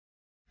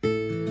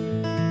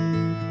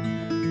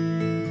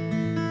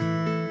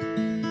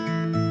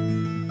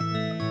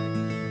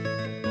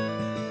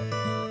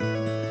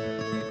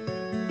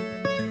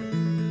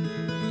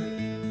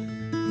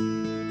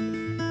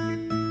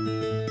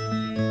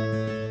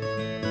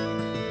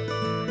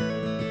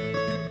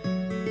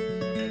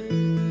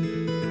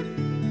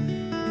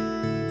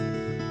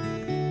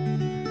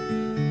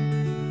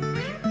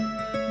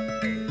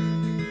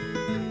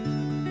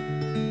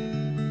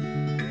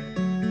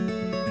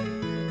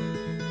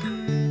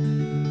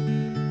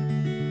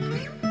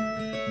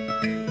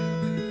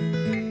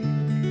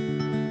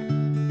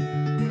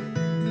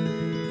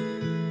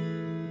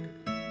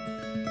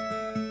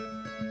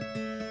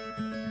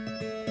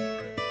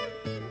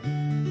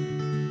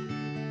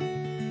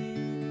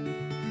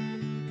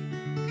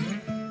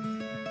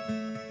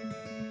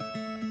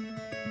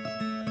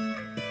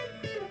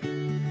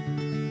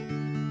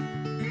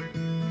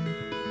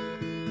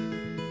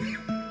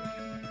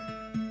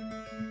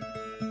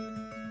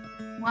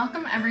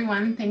Welcome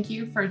everyone. Thank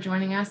you for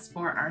joining us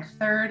for our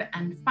third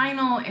and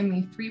final in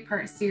the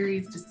three-part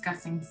series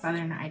discussing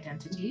Southern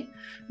identity.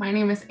 My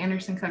name is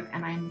Anderson Cook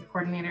and I'm the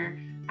coordinator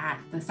at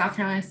the South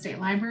Carolina State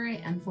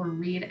Library and for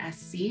READ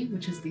SC,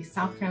 which is the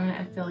South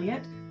Carolina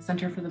affiliate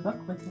Center for the Book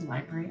with the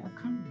Library of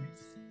Congress.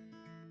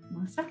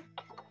 Melissa?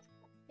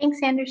 Thanks,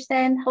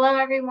 Anderson. Hello,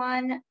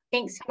 everyone.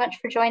 Thanks so much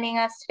for joining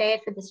us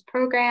today for this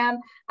program.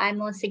 I'm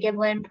Melissa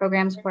Giblin,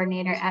 Programs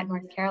Coordinator at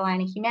North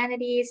Carolina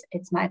Humanities.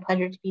 It's my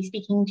pleasure to be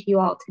speaking to you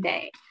all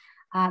today.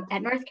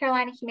 At North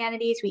Carolina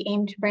Humanities, we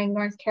aim to bring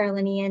North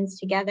Carolinians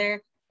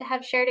together to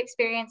have shared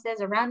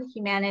experiences around the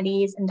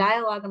humanities and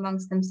dialogue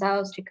amongst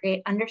themselves to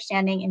create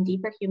understanding and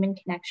deeper human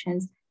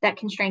connections that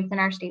can strengthen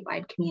our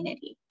statewide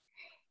community.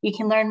 You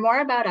can learn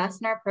more about us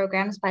and our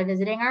programs by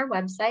visiting our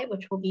website,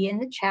 which will be in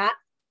the chat.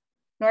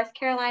 North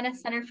Carolina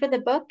Center for the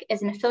Book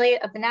is an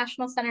affiliate of the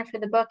National Center for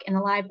the Book in the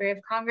Library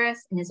of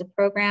Congress and is a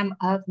program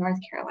of North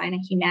Carolina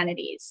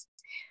Humanities.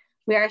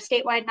 We are a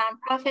statewide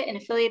nonprofit and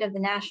affiliate of the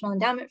National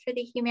Endowment for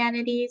the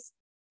Humanities.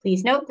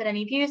 Please note that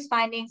any views,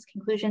 findings,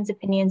 conclusions,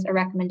 opinions, or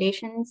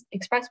recommendations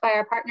expressed by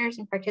our partners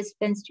and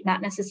participants do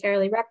not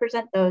necessarily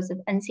represent those of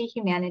NC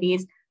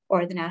Humanities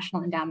or the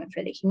National Endowment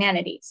for the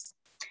Humanities.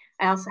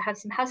 I also have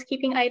some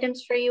housekeeping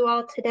items for you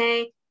all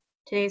today.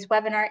 Today's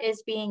webinar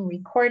is being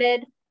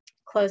recorded.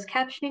 Closed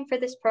captioning for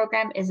this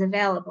program is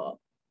available.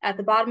 At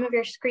the bottom of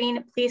your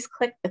screen, please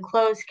click the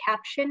closed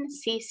caption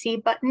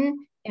CC button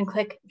and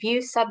click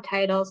View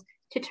Subtitles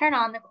to turn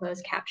on the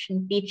closed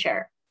caption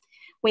feature.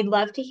 We'd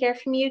love to hear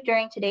from you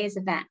during today's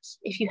event.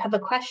 If you have a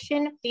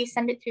question, please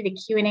send it through the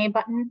Q&A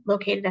button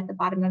located at the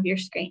bottom of your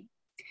screen.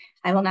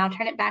 I will now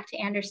turn it back to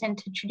Anderson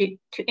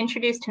to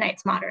introduce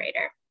tonight's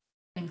moderator.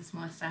 Thanks,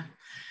 Melissa.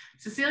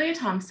 Cecelia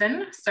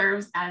Thompson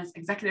serves as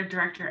Executive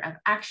Director of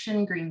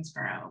Action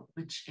Greensboro,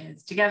 which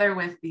is, together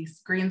with the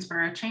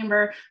Greensboro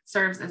Chamber,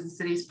 serves as the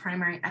city's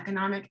primary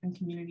economic and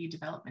community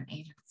development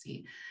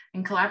agency.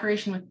 In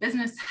collaboration with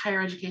business, higher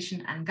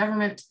education, and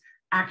government,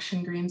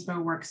 Action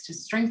Greensboro works to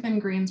strengthen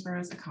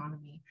Greensboro's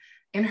economy.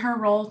 In her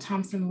role,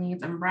 Thompson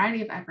leads a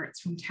variety of efforts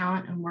from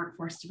talent and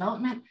workforce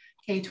development,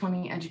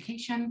 K-20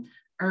 education,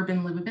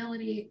 urban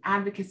livability,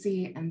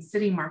 advocacy, and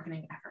city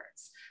marketing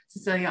efforts.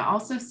 Cecelia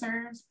also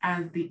serves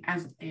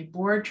as a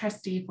board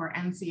trustee for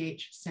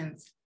NCH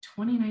since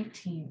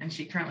 2019, and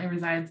she currently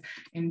resides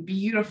in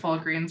beautiful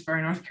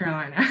Greensboro, North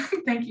Carolina.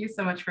 Thank you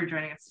so much for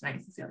joining us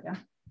tonight, Cecelia.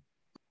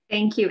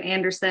 Thank you,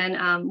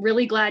 Anderson.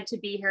 Really glad to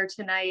be here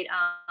tonight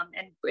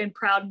and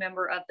proud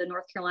member of the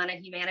North Carolina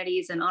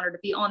Humanities and honored to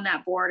be on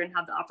that board and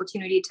have the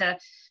opportunity to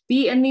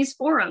be in these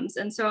forums.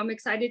 And so I'm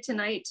excited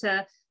tonight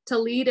to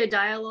lead a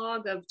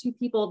dialogue of two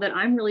people that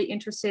I'm really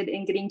interested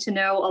in getting to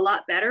know a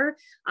lot better.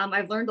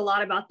 I've learned a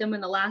lot about them in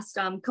the last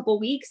couple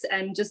weeks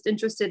and just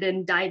interested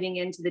in diving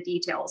into the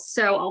details.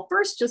 So I'll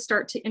first just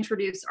start to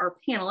introduce our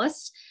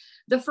panelists.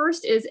 The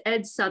first is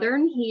Ed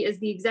Southern. He is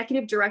the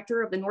Executive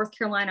Director of the North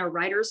Carolina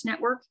Writers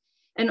Network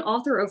and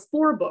author of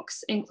 4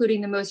 books, including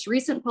the most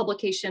recent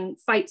publication,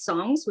 Fight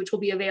Songs, which will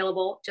be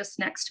available just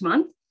next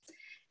month.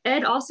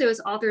 Ed also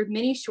has authored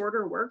many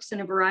shorter works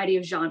in a variety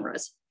of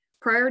genres.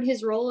 Prior to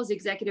his role as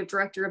Executive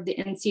Director of the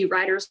NC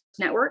Writers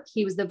Network,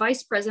 he was the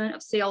Vice President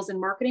of Sales and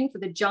Marketing for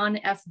the John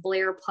F.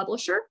 Blair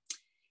Publisher.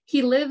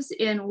 He lives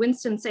in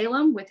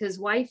Winston-Salem with his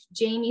wife,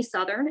 Jamie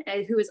Southern,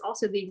 who is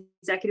also the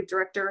Executive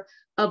Director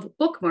of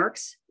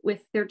Bookmarks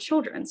with their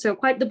children. So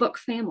quite the book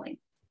family.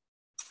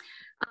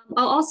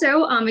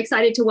 I'm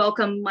excited to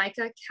welcome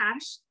Micah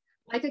Cash.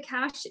 Micah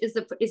Cash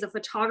is a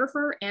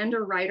photographer and a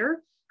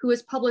writer who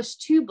has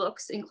published 2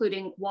 books,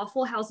 including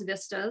Waffle House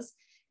Vistas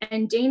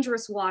and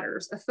Dangerous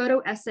Waters, a photo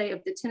essay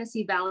of the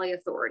Tennessee Valley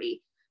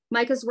Authority.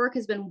 Micah's work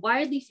has been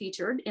widely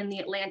featured in The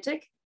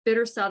Atlantic,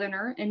 Bitter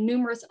Southerner, and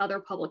numerous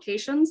other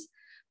publications.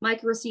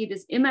 Micah received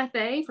his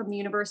MFA from the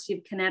University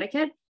of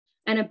Connecticut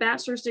and a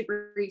bachelor's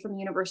degree from the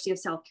University of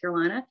South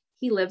Carolina.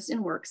 He lives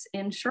and works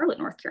in Charlotte,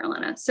 North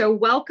Carolina. So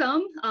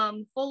welcome,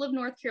 full of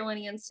North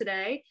Carolinians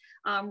today.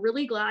 I'm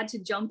really glad to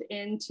jump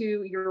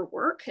into your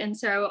work. And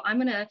so I'm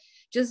gonna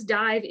just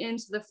dive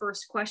into the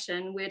first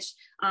question, which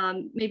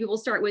maybe we'll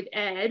start with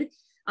Ed.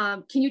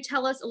 Can you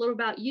tell us a little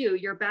about you,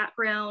 your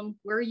background,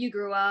 where you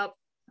grew up,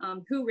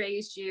 who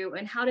raised you,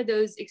 and how did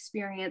those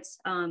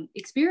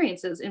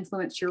experiences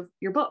influence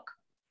your book?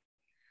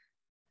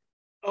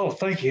 Oh,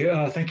 thank you.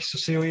 Thank you,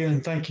 Cecelia,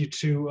 and thank you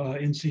to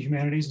NC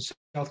Humanities and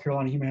South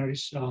Carolina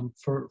Humanities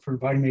for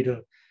inviting me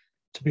to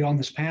be on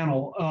this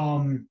panel.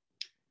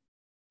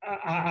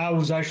 I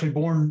was actually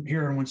born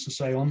here in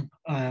Winston-Salem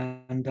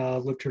and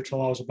lived here till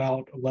I was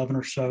about 11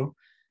 or so.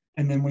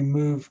 And then we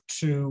moved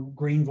to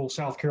Greenville,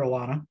 South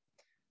Carolina,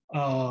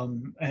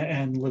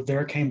 and lived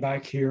there, came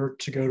back here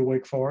to go to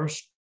Wake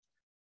Forest,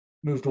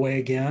 moved away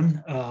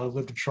again,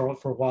 lived in Charlotte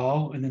for a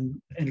while, and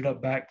then ended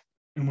up back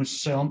in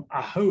Winston-Salem,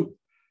 I hope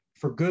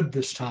for good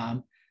this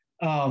time.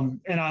 And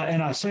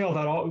I say all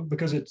that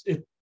because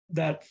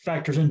that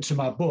factors into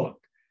my book.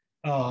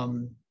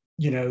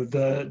 You know,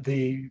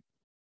 the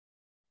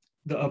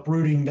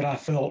uprooting that I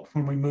felt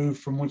when we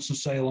moved from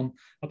Winston-Salem,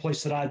 a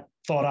place that I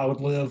thought I would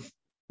live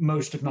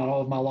most, if not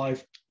all of my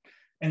life,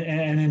 and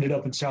ended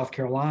up in South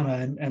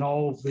Carolina, and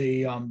all of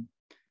the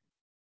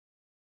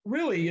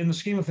really, in the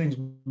scheme of things,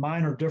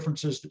 minor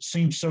differences that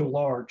seem so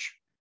large,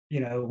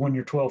 when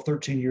you're 12,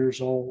 13 years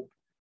old.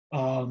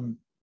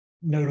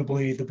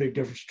 Notably, the big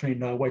difference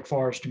between Wake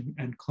Forest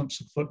and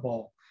Clemson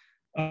football.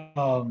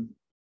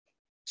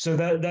 So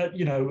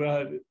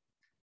that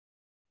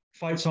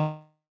Fight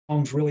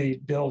Songs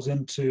really delves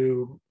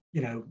into,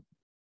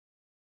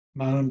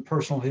 my own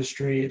personal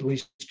history, at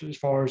least as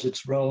far as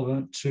it's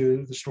relevant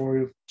to the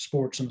story of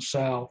sports in the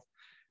South,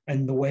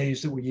 and the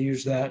ways that we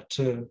use that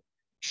to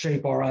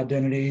shape our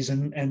identities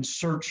and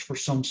search for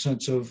some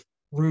sense of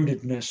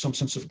rootedness, some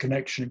sense of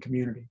connection and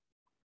community.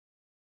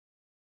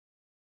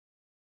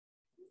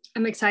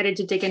 I'm excited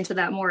to dig into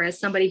that more as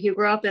somebody who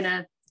grew up in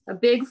a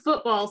big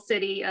football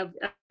city of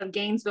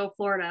Gainesville,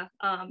 Florida,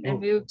 and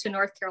moved to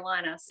North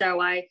Carolina. So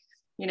I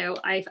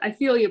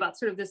feel you about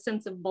sort of this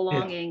sense of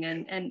belonging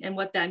and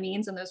what that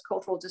means and those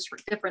cultural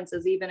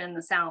differences, even in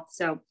the South.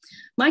 So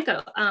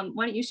Micah,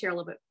 why don't you share a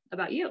little bit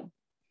about you?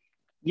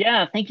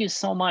 Yeah, thank you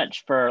so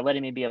much for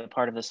letting me be a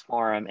part of this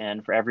forum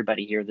and for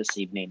everybody here this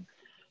evening.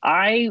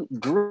 I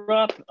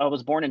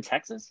was born in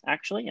Texas,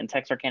 actually, in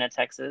Texarkana,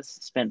 Texas,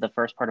 spent the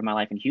first part of my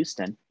life in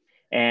Houston.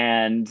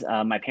 And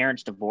my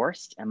parents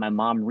divorced and my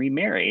mom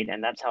remarried.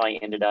 And that's how I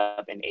ended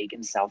up in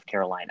Aiken, South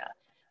Carolina.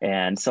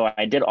 And so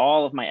I did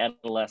all of my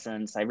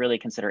adolescence. I really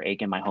consider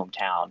Aiken my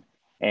hometown.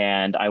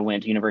 And I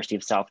went to University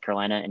of South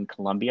Carolina in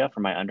Columbia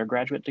for my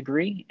undergraduate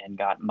degree and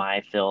got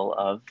my fill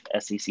of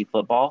SEC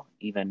football,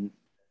 even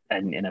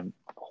in a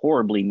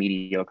horribly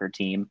mediocre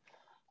team.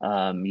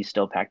 You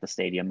still pack the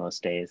stadium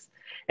most days.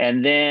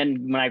 And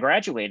then when I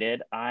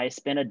graduated, I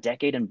spent a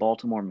decade in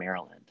Baltimore,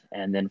 Maryland.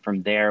 And then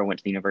from there, went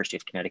to the University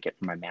of Connecticut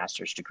for my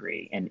master's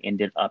degree and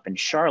ended up in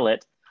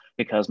Charlotte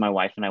because my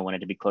wife and I wanted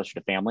to be closer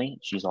to family.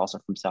 She's also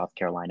from South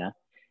Carolina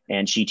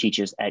and she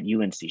teaches at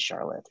UNC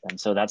Charlotte. And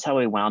so that's how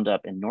we wound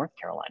up in North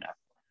Carolina.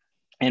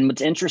 And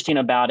what's interesting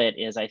about it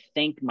is I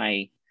think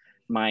my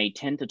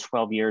 10 to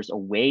 12 years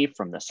away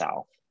from the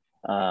South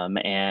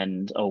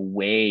and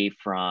away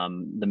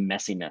from the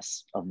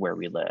messiness of where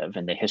we live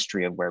and the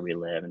history of where we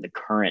live and the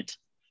current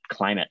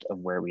climate of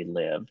where we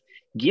live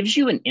gives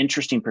you an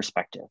interesting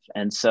perspective.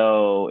 And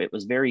so it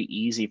was very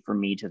easy for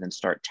me to then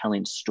start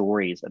telling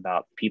stories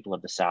about people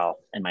of the South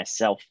and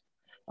myself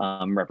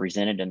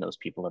represented in those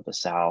people of the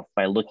South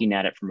by looking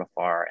at it from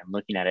afar and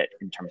looking at it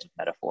in terms of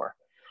metaphor.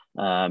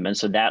 And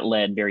so that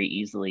led very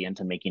easily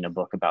into making a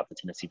book about the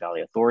Tennessee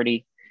Valley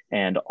Authority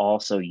and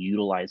also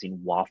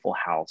utilizing Waffle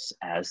House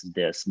as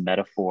this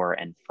metaphor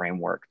and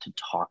framework to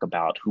talk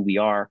about who we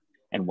are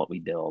and what we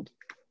build.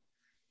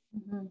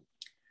 Mm-hmm.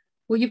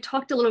 Well, you've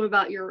talked a little bit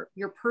about your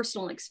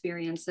personal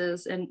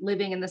experiences and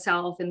living in the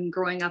South and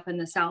growing up in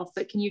the South,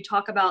 but can you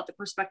talk about the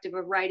perspective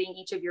of writing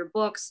each of your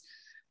books?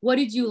 What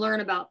did you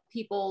learn about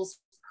people's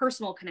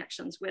personal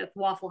connections with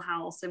Waffle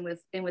House and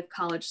with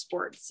college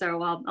sports?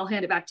 So I'll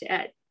hand it back to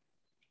Ed.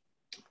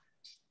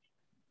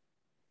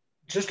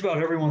 Just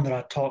about everyone that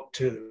I talked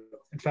to,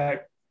 in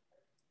fact,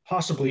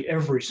 possibly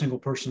every single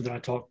person that I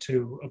talked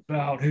to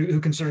about who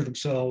consider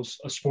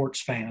themselves a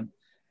sports fan,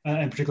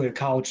 and particularly a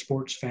college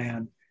sports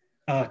fan,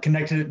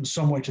 connected it in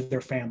some way to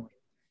their family,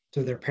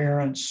 to their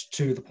parents,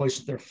 to the place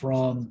that they're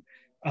from.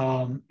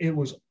 It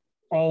was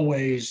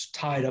always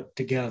tied up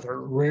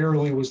together.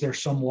 Rarely was there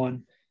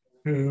someone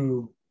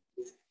who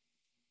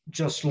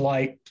just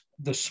liked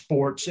the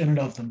sports in and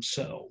of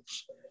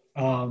themselves.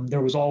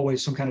 There was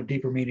always some kind of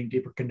deeper meaning,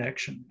 deeper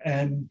connection.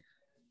 And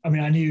I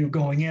mean, I knew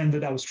going in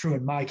that was true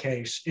in my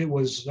case. It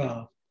was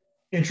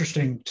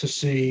interesting to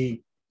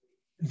see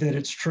that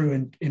it's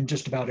true in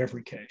just about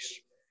every case.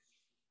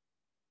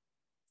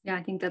 Yeah,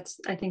 I think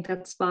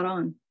that's spot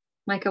on.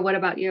 Micah, what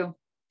about you?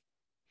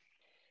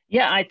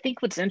 Yeah, I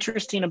think what's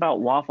interesting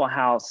about Waffle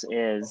House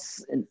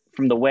is,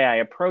 from the way I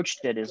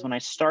approached it, is when I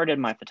started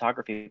my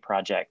photography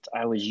project,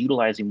 I was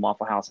utilizing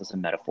Waffle House as a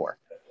metaphor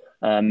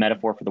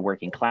for the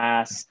working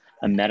class,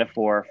 a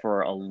metaphor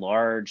for a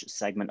large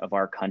segment of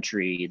our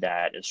country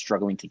that is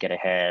struggling to get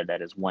ahead,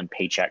 that is one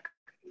paycheck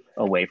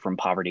away from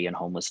poverty and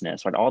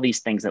homelessness, right? All these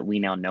things that we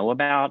now know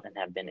about and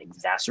have been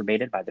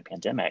exacerbated by the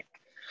pandemic.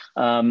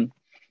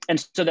 And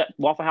so that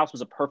Waffle House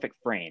was a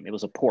perfect frame. It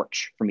was a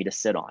porch for me to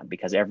sit on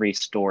because every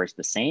store is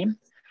the same.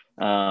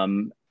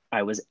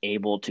 I was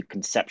able to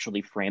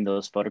conceptually frame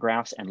those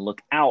photographs and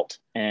look out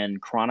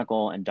and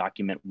chronicle and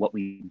document what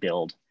we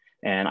build.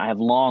 And I have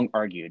long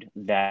argued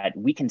that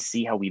we can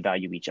see how we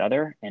value each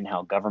other and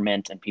how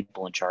government and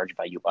people in charge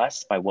value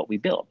us by what we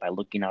build, by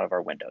looking out of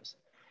our windows,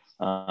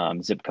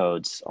 zip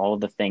codes, all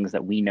of the things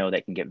that we know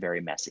that can get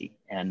very messy.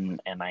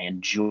 And I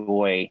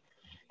enjoy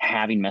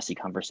having messy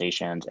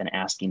conversations and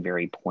asking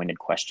very pointed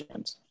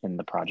questions in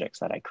the projects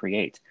that I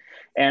create.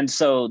 And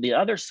so the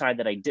other side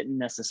that I didn't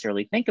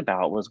necessarily think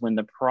about was when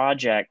the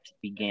project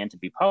began to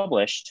be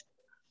published,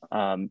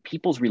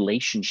 people's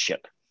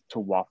relationship to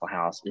Waffle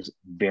House is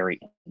very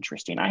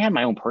interesting. I had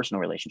my own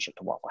personal relationship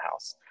to Waffle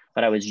House,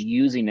 but I was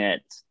using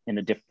it in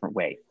a different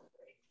way.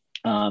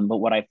 But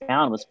what I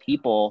found was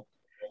people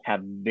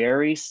have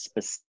very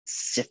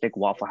specific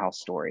Waffle House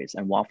stories,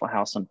 and Waffle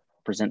House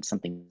presents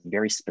something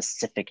very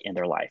specific in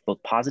their life,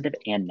 both positive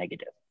and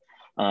negative.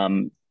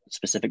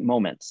 Specific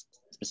moments,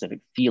 specific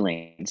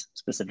feelings,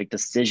 specific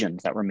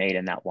decisions that were made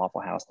in that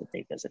Waffle House that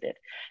they visited.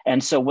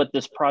 And so what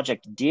this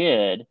project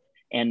did,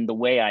 and the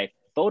way I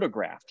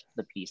photographed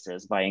the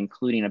pieces by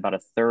including about a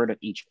third of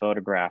each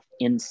photograph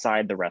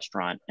inside the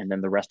restaurant and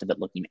then the rest of it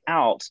looking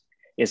out,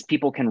 is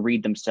people can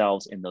read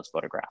themselves in those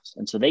photographs.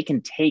 And so they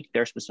can take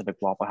their specific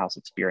Waffle House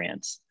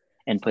experience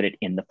and put it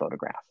in the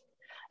photograph.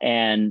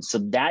 And so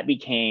that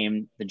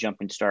became the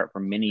jumping start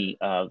for many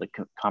of the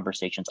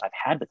conversations I've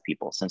had with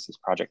people since this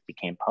project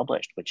became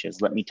published, which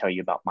is, let me tell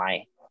you about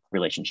my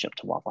relationship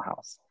to Waffle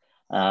House.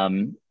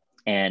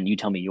 And you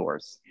tell me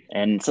yours.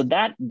 And so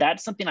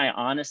that's something I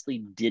honestly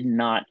did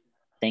not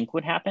think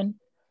would happen.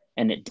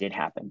 And it did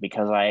happen,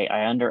 because I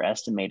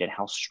underestimated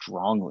how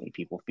strongly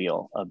people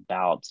feel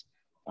about,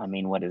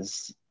 what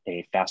is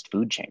a fast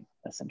food chain,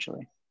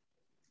 essentially.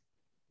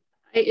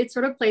 It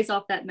sort of plays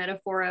off that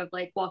metaphor of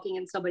like walking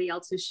in somebody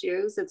else's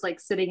shoes. It's like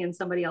sitting in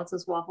somebody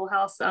else's Waffle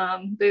House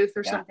booth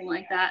or something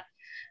like that.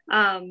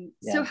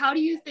 So how do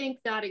you think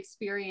that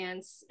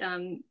experience,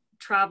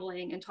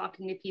 traveling and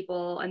talking to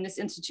people and this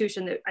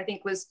institution that I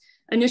think was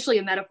initially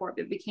a metaphor,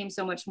 but became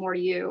so much more to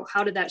you,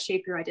 how did that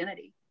shape your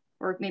identity,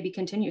 or maybe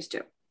continues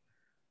to?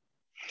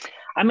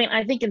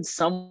 I think in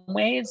some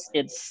ways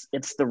it's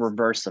the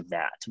reverse of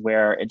that,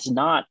 where it's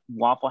not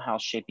Waffle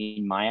House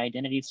shaping my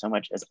identity so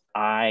much as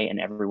I and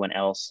everyone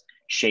else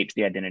shapes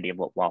the identity of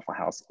what Waffle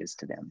House is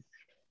to them.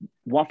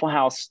 Waffle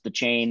House, the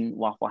chain,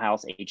 Waffle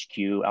House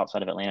HQ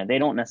outside of Atlanta, they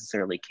don't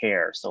necessarily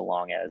care so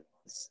long as,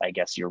 I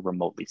guess, you're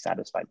remotely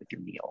satisfied with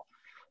your meal.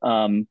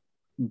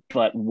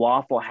 But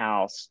Waffle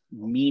House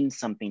means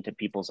something to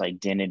people's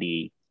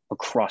identity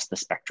across the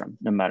spectrum,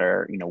 no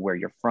matter where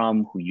you're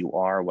from, who you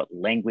are, what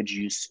language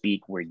you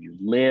speak, where you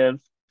live,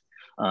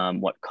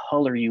 what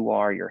color you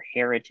are, your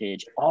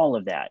heritage, all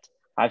of that.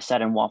 I've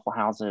sat in Waffle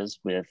Houses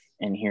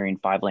and hearing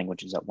 5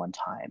 languages at one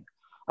time.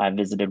 I've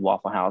visited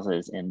Waffle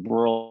Houses in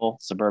rural,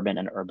 suburban,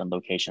 and urban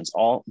locations,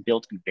 all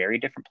built in very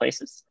different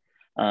places,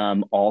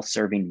 all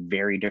serving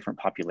very different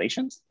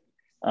populations.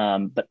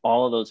 But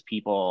all of those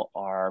people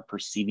are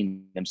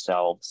perceiving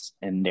themselves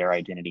and their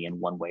identity in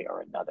one way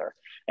or another.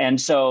 And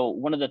so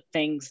one of the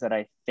things that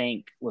I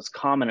think was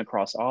common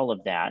across all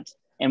of that,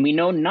 and we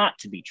know not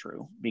to be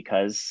true,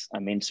 because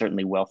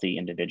certainly wealthy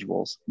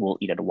individuals will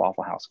eat at a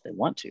Waffle House if they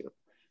want to,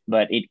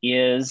 but it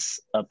is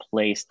a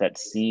place that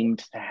seemed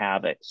to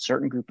have a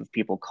certain group of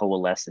people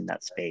coalesce in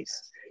that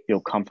space, feel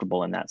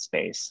comfortable in that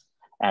space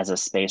as a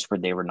space where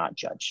they were not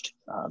judged,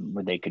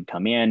 where they could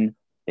come in,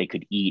 they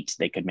could eat,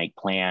 they could make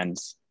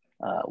plans,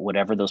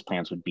 whatever those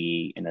plans would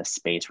be, in a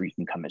space where you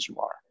can come as you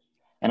are.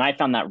 And I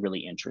found that really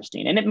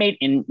interesting. And it made,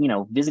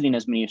 visiting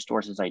as many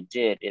stores as I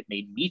did, it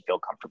made me feel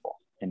comfortable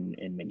in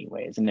many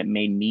ways. And it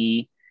made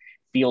me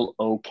feel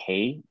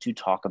okay to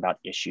talk about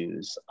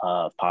issues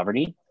of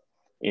poverty,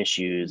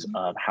 issues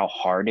of how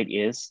hard it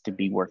is to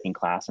be working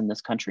class in this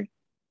country,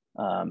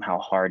 how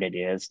hard it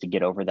is to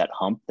get over that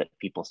hump that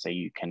people say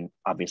you can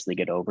obviously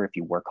get over if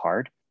you work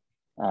hard.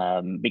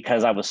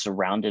 Because I was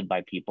surrounded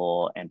by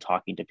people and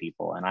talking to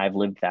people, and I've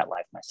lived that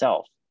life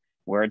myself,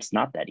 where it's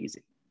not that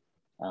easy.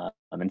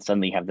 And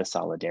suddenly you have this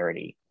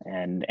solidarity,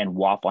 and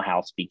Waffle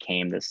House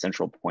became the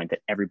central point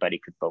that everybody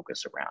could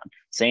focus around.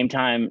 Same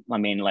time,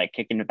 like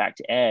kicking it back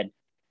to Ed,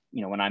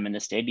 when I'm in the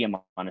stadium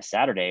on a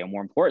Saturday, and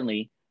more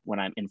importantly, when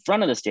I'm in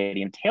front of the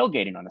stadium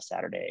tailgating on a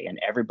Saturday, and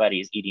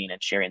everybody's eating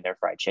and sharing their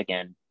fried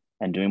chicken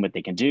and doing what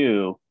they can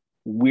do,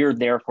 we're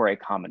there for a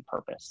common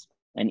purpose.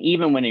 And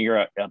even when you're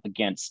up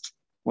against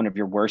one of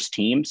your worst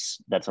teams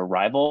that's a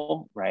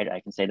rival, right? I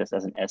can say this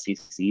as an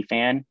SEC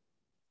fan,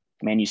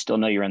 man, you still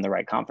know you're in the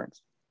right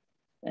conference.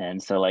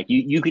 And so like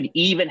you could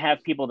even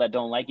have people that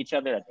don't like each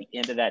other at the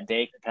end of that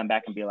day come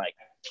back and be like,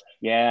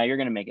 yeah, you're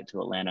going to make it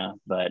to Atlanta,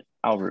 but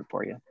I'll root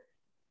for you.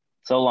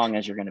 So long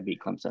as you're going to beat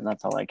Clemson,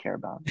 that's all I care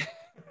about.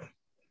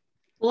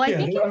 Well, I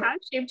think it has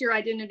shaped your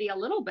identity a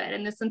little bit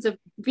in the sense of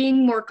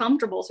being more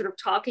comfortable sort of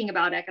talking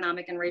about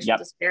economic and racial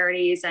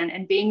disparities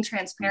and being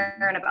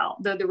transparent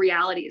about the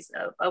realities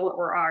of what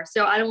we are.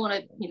 So I don't want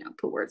to,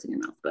 put words in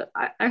your mouth, but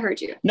I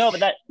heard you. No,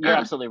 but you're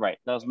absolutely right.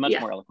 That was much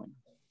more eloquent.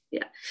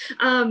 Yeah.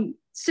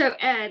 So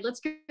Ed, let's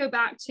go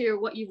back to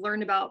what you've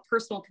learned about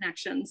personal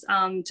connections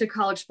to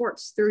college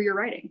sports through your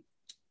writing.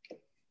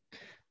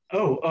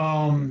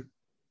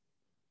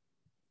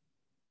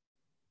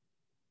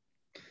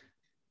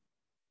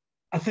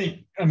 I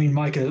think,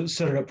 Micah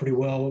set it up pretty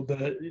well,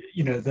 the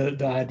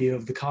idea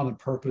of the common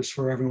purpose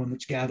for everyone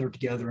that's gathered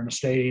together in a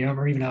stadium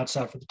or even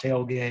outside for the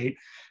tailgate.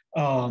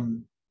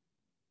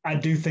 I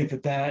do think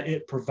that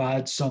it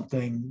provides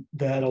something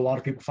that a lot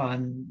of people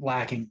find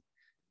lacking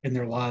in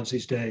their lives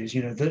these days,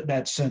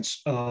 that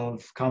sense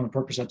of common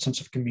purpose, that sense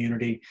of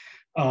community,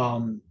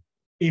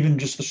 even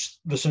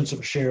just the sense of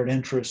a shared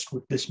interest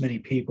with this many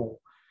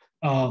people.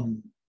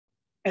 And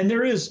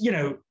there is,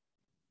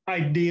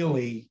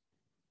 ideally,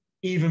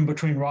 even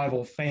between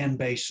rival fan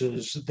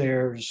bases,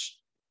 there's,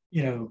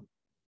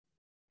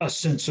 a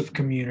sense of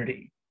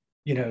community.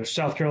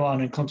 South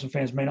Carolina and Clemson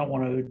fans may not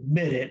want to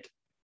admit it,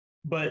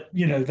 but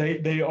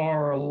they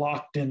are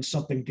locked in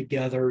something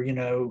together.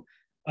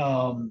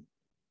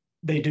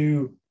 They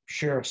do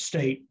share a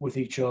state with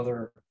each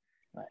other.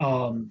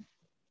 And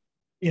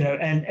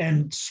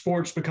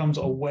sports becomes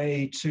a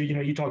way to,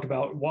 you talked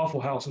about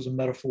Waffle House as a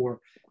metaphor.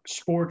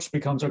 Sports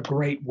becomes a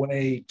great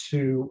way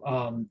to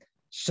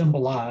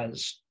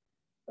symbolize,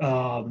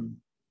 common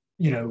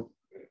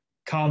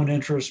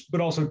interests, but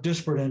also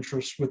disparate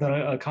interests within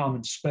a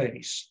common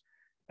space.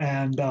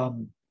 And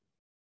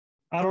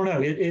I don't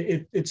know,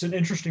 it's an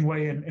interesting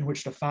way in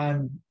which to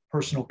find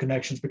personal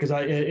connections, because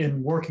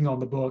in working on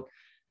the book,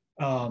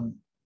 and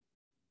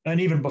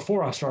even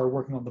before I started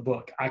working on the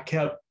book, I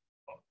kept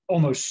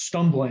almost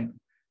stumbling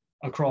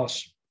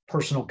across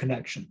personal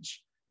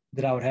connections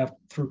that I would have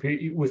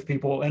with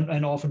people.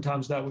 And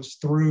oftentimes that was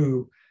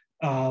through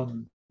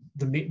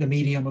the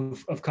medium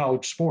of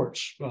college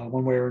sports,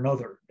 one way or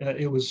another.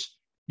 It was,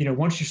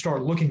 once you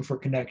start looking for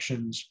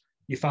connections,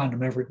 you find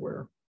them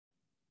everywhere.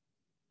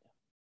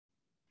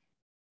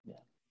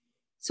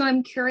 So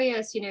I'm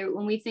curious,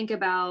 when we think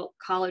about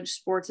college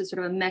sports as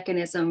sort of a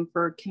mechanism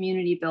for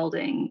community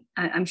building,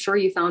 I'm sure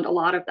you found a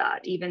lot of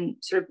that, even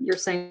sort of, you're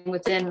saying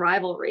within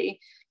rivalry,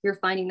 you're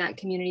finding that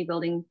community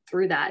building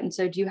through that. And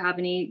so do you have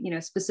any,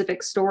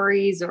 specific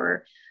stories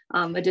or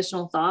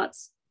additional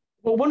thoughts?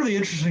 Well, one of the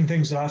interesting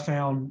things that I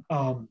found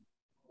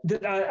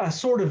that I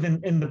sort of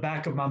in the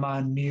back of my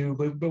mind knew,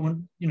 but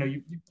when,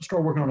 you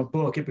start working on a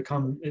book, it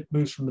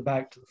moves from the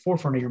back to the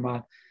forefront of your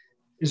mind,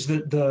 is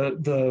that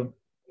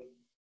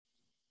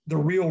the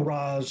real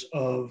rise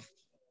of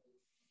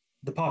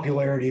the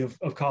popularity of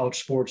college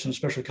sports, and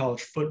especially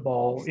college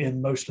football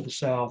in most of the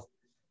South,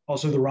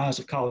 also the rise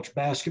of college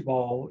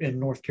basketball in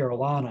North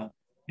Carolina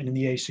and in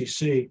the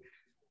ACC,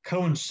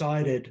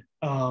 coincided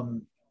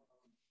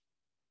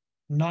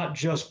not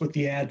just with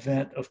the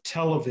advent of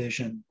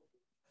television,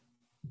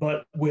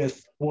 but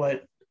with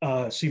what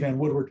C. Vann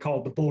Woodward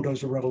called the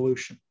bulldozer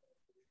revolution,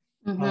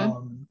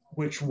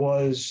 which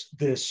was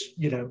this,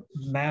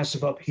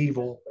 massive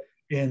upheaval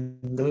in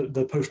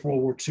the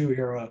post-World War II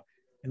era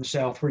in the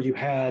South, where you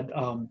had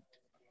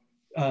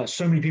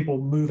so many people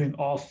moving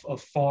off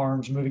of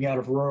farms, moving out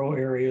of rural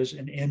areas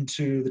and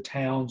into the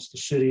towns, the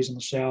cities in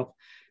the South,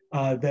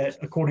 that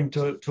according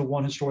to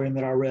one historian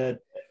that I read,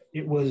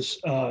 it was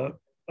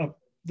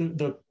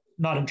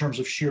not in terms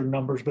of sheer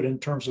numbers, but in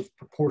terms of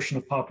proportion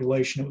of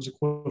population, it was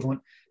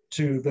equivalent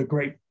to the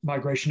Great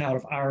Migration out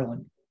of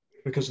Ireland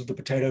because of the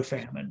potato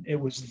famine. It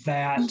was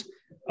that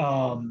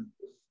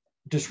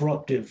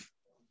disruptive,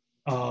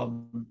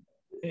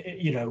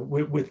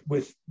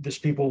 with this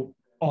people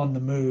on the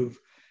move.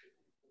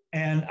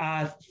 And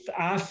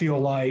I feel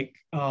like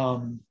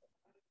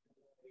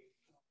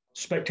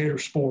spectator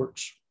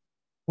sports,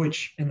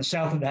 which in the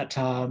South at that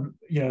time,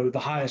 the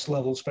highest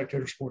level of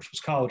spectator sports was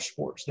college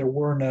sports. There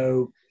were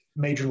no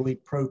Major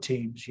League Pro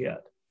teams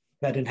yet.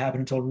 That didn't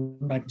happen until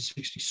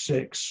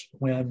 1966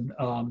 when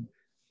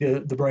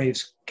the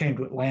Braves came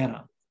to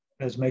Atlanta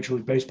as a Major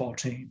League Baseball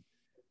team.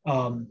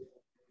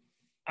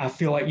 I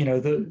feel like,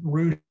 the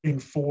rooting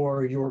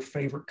for your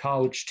favorite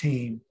college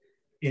team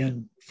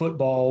in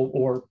football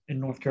or in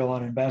North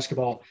Carolina in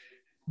basketball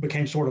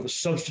became sort of a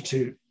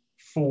substitute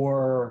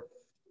for,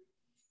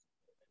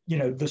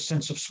 the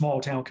sense of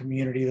small town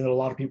community that a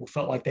lot of people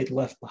felt like they'd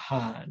left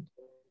behind.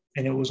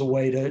 And it was a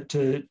way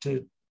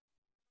to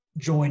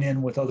join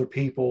in with other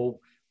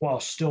people while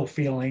still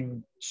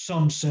feeling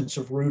some sense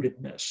of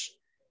rootedness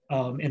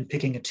in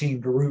picking a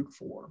team to root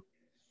for.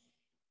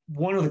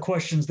 One of the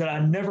questions that I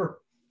never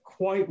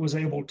quite was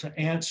able to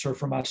answer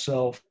for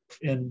myself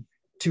in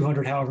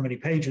 200 however many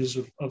pages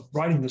of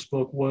writing this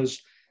book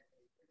was,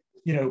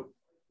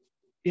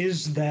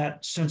 is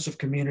that sense of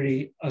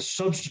community a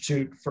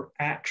substitute for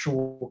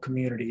actual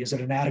community? Is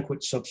it an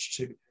adequate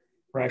substitute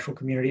for actual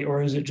community,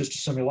 or is it just a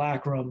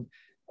simulacrum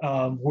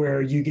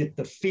where you get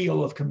the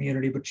feel of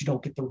community but you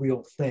don't get the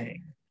real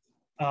thing?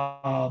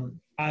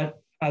 I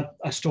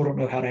still don't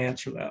know how to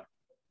answer that.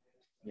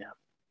 Yeah,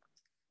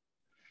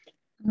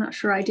 I'm not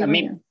sure I do.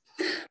 I'm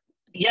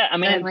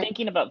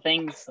thinking about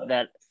things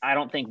that I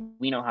don't think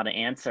we know how to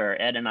answer.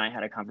 Ed and I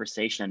had a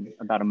conversation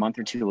about a month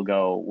or two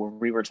ago where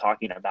we were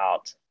talking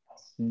about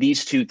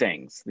these two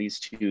things, these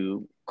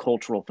two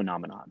cultural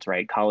phenomenons,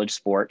 right? College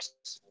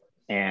sports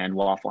and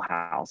Waffle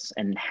House,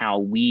 and how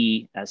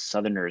we as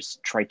Southerners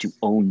try to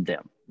own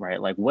them, right?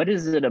 Like, what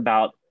is it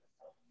about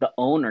the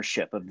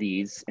ownership of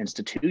these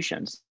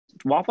institutions?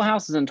 Waffle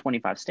House is in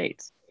 25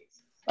 states.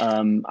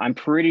 I'm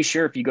pretty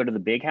sure if you go to the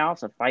Big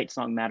House, a fight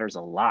song matters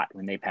a lot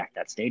when they pack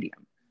that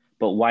stadium.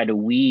 But why do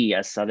we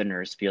as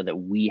Southerners feel that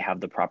we have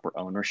the proper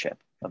ownership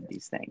of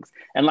these things?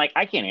 And like,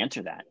 I can't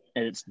answer that.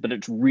 But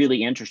it's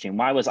really interesting.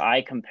 Why was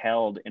I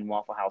compelled in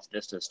Waffle House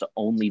Vistas to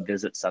only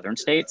visit Southern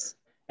states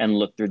and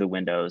look through the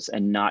windows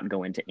and not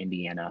go into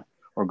Indiana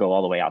or go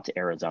all the way out to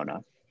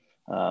Arizona?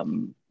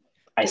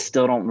 I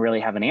still don't really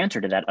have an answer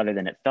to that other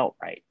than it felt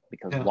right,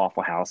 because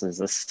Waffle House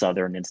is a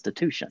Southern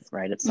institution,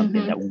 right? It's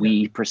something that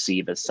we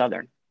perceive as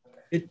Southern.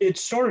 It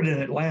started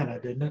in Atlanta,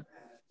 didn't it?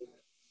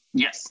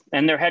 Yes,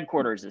 and their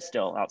headquarters is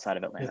still outside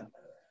of Atlanta.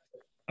 Yeah.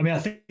 I mean, I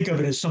think of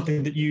it as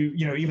something that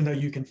you know, even though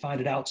you can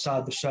find it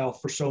outside the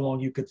South for so long,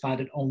 you could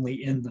find it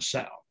only in the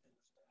South.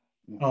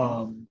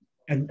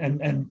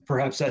 And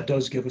perhaps that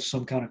does give us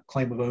some kind of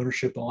claim of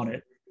ownership on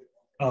it.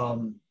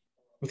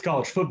 With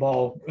college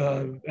football,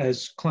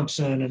 as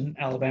Clemson and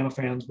Alabama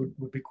fans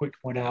would be quick to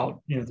point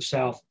out, you know, the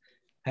South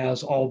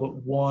has all but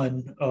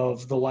one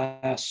of the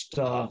last,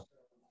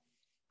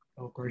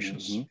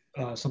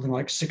 something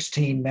like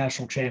 16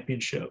 national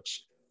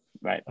championships.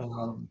 Right.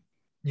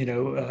 You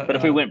know, but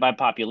if we went by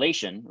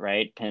population,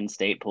 right? Penn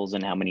State pulls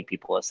in how many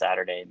people a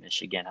Saturday,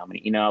 Michigan, how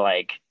many, you know,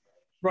 like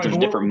there's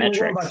different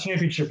metrics. What about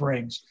championship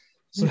rings?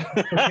 So,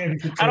 I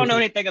don't know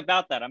anything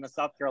about that. I'm a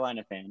South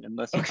Carolina fan,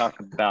 unless you talk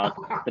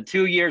about the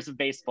 2 years of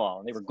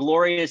baseball. They were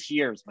glorious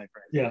years, my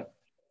friend.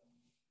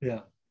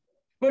 Yeah.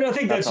 But I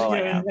think that's you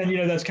know, and you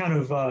know, that's kind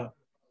of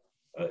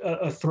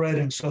a thread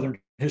in Southern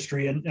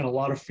history in a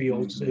lot of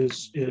fields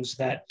is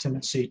that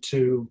tendency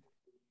to,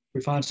 we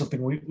find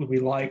something we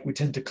like, we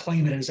tend to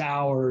claim it as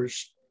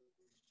ours,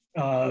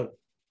 even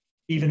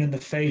in the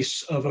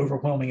face of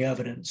overwhelming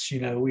evidence.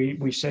 You know,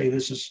 we say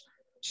this is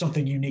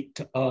something unique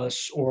to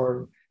us,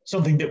 or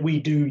something that we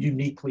do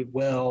uniquely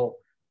well,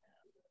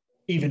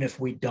 even if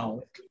we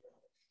don't.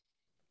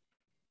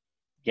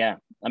 Yeah,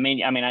 I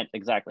mean,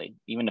 exactly.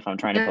 Even if I'm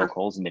trying to poke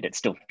holes in it, it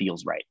still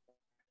feels right.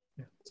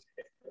 I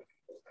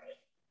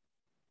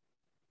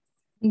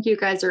think you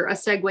guys are a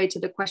segue to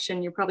the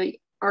question you're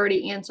probably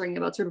already answering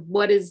about sort of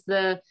what is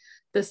the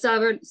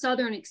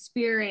Southern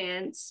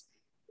experience,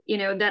 you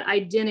know, that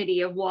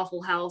identity of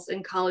Waffle House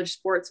and college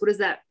sports. What does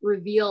that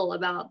reveal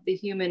about the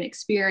human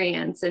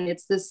experience? And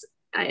it's this,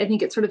 I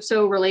think it's sort of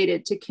so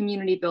related to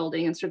community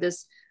building and sort of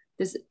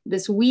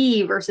this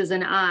we versus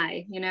an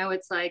I, you know,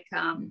 it's like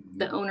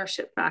the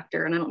ownership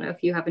factor. And I don't know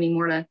if you have any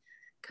more to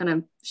kind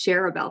of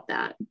share about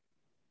that.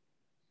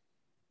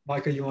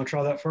 Micah, you want to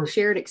try that first?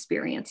 Shared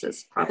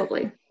experiences,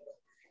 probably.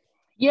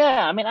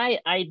 Yeah, I mean,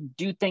 I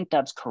do think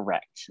that's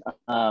correct.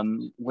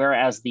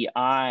 Whereas the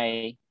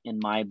I in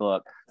my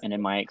book and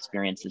in my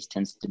experiences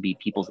tends to be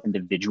people's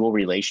individual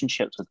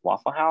relationships with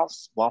Waffle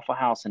House. Waffle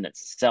House in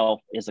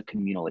itself is a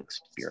communal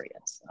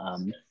experience.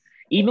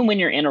 Even when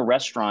you're in a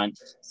restaurant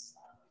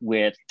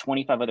with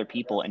 25 other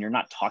people and you're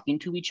not talking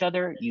to each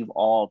other, you've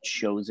all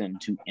chosen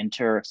to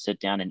enter, sit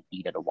down, and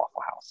eat at a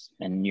Waffle House.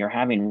 And you're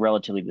having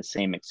relatively the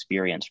same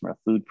experience from a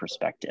food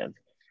perspective.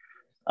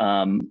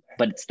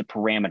 But it's the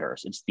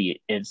parameters,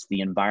 it's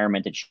the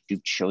environment that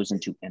you've chosen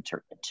to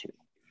enter into,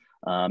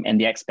 and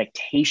the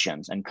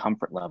expectations and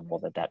comfort level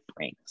that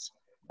brings.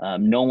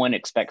 No one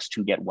expects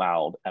to get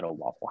wowed at a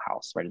Waffle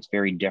House, right? It's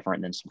very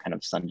different than some kind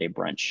of Sunday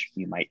brunch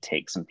you might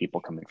take some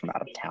people coming from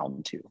out of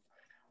town to,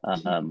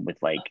 with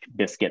like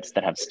biscuits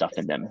that have stuff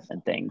in them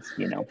and things,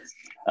 you know.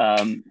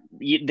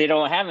 They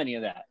don't have any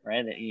of that,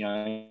 right? You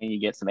know, you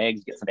get some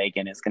eggs, get some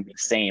bacon, it's going to be the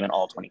same in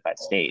all 25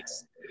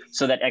 states.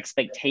 So that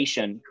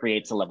expectation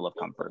creates a level of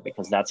comfort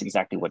because that's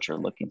exactly what you're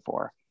looking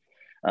for.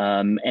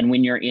 And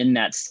when you're in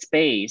that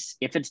space,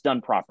 if it's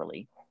done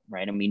properly,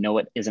 right? And we know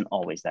it isn't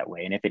always that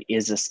way. And if it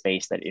is a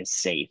space that is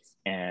safe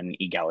and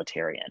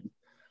egalitarian,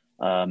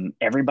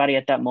 everybody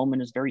at that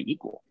moment is very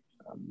equal.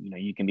 You know,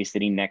 you can be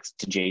sitting next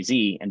to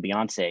Jay-Z and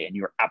Beyonce and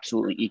you're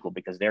absolutely equal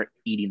because they're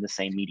eating the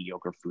same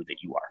mediocre food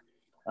that you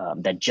are.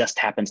 That just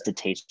happens to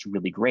taste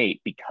really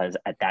great because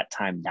at that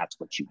time, that's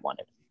what you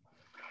wanted.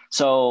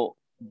 So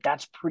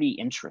that's pretty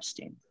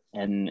interesting.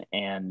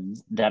 And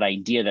that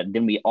idea that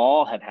then we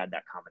all have had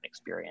that common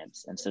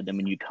experience. And so then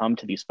when you come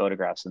to these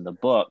photographs in the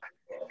book,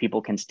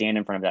 people can stand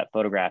in front of that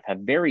photograph, have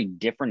very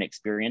different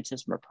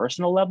experiences from a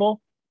personal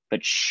level,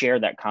 but share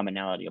that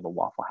commonality of a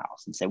Waffle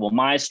House and say, well,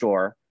 my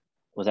store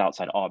was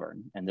outside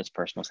Auburn. And this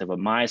person will say, well,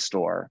 my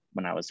store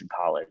when I was in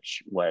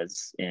college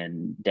was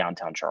in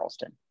downtown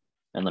Charleston.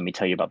 And let me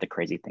tell you about the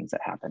crazy things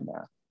that happened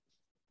there.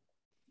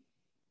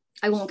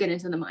 I won't get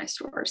into the my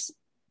stores.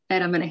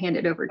 And I'm going to hand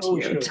it over to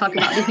you to talk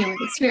about the human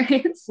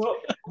experience. Well,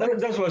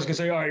 that's what I was going to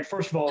say. All right,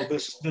 first of all,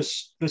 this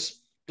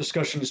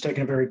discussion is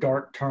taking a very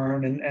dark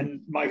turn.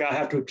 And Mike, I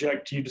have to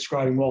object to you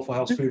describing Waffle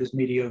House food as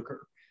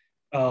mediocre.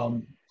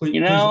 Please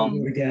do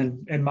it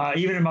again.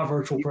 Even in my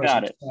virtual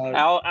presence. Got it.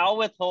 I'll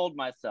withhold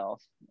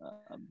myself.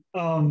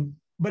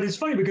 But it's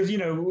funny because, you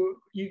know,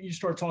 you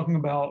start talking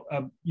about,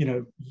 you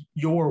know,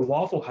 your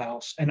Waffle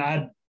House. And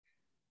I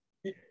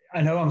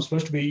know I'm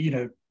supposed to be, you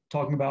know,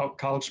 talking about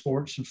college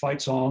sports and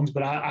fight songs,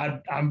 but I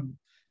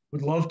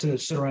would love to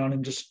sit around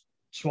and just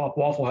swap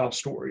Waffle House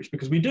stories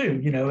because we do,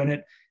 you know,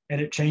 and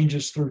it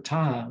changes through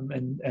time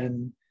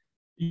and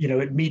you know,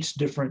 it meets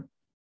different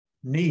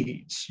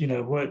needs. You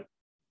know,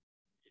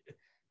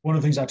 one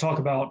of the things I talk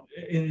about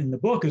in the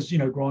book is, you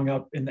know, growing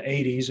up in the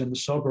 80s in the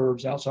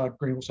suburbs outside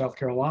Greenville, South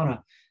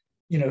Carolina,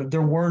 you know,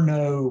 there were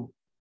no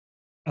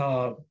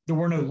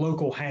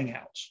local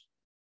hangouts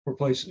or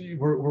places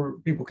where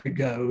people could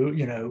go,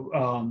 you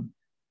know.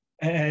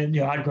 And, you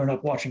know, I'd grown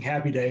up watching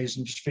Happy Days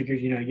and just figured,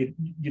 you know,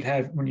 you'd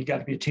have, when you got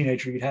to be a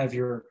teenager, you'd have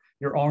your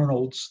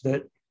Arnold's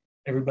that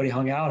everybody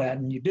hung out at,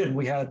 and you did.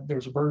 There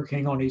was a Burger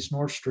King on East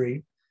North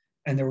Street,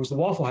 and there was the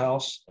Waffle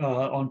House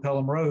on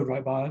Pelham Road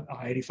right by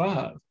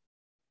I-85.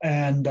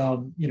 And,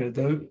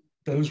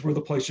 those were the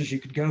places you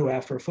could go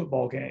after a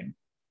football game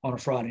on a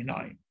Friday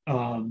night.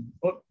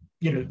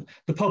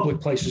 The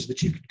public places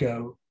that you could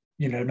go,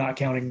 not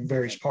counting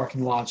various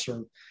parking lots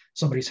or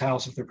somebody's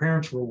house if their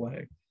parents were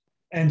away.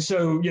 And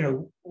so,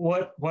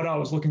 what I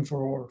was looking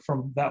for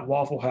from that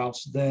Waffle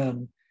House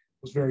then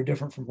was very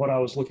different from what I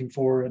was looking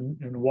for in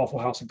a Waffle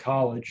House in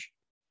college,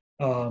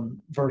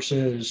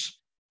 versus,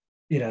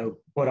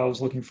 what I'm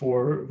looking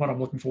for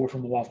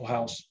from a Waffle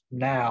House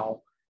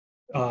now,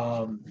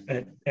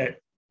 at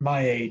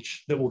my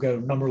age, that will go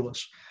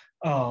numberless.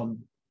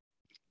 And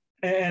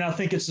I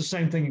think it's the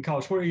same thing in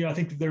college, where I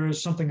think there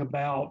is something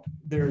about,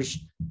 there's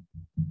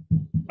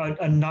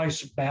a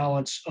nice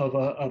balance of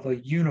a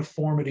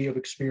uniformity of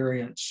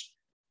experience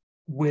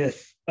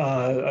with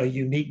a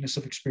uniqueness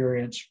of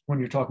experience when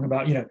you're talking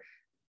about,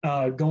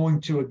 going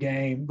to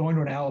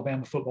an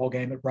Alabama football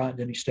game at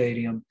Bryant-Denny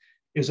Stadium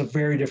is a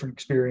very different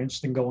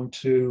experience than going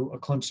to a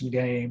Clemson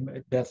game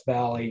at Death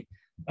Valley,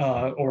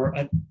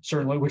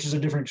 certainly, which is a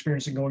different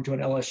experience than going to an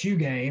LSU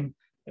game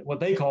at what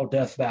they call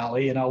Death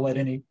Valley. And I'll let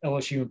any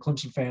LSU and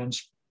Clemson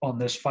fans on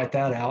this fight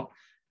that out,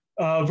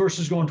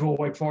 versus going to a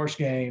Wake Forest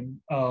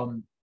game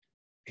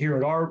here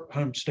at our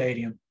home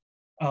stadium,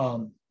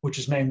 which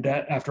is named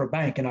after a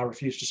bank, and I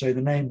refuse to say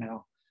the name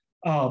now.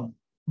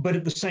 But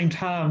at the same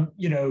time,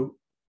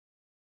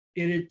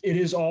 it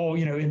is all,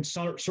 in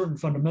certain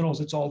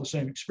fundamentals, it's all the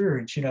same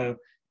experience. You're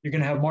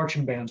going to have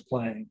marching bands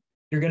playing.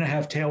 You're going to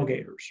have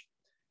tailgaters.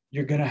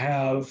 You're going to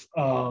have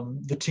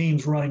the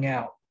teams running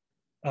out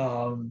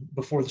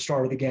before the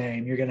start of the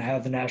game. You're going to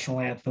have the national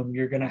anthem.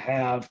 You're going to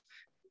have,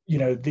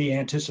 the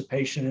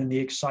anticipation and the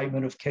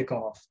excitement of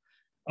kickoff.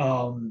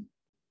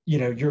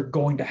 You're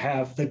going to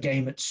have the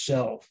game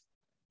itself,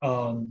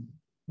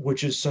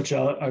 which is such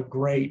a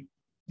great,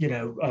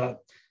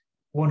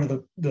 one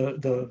of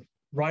the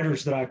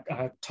writers that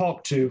I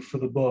talked to for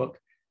the book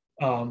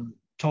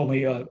told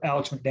me,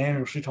 Alex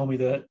McDaniel, she told me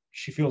that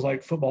she feels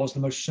like football is the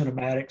most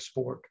cinematic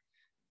sport.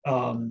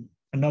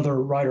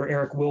 Another writer,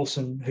 Eric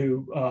Wilson,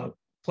 who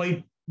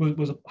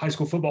was a high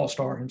school football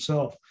star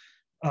himself,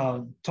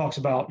 talks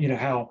about,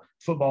 how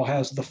football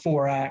has the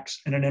 4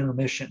 acts and an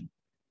intermission,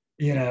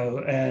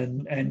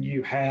 and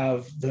you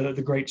have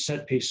the great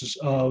set pieces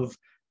of,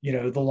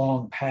 the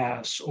long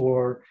pass,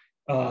 or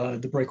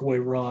the breakaway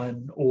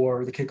run,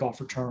 or the kickoff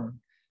return,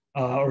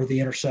 or the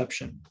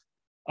interception.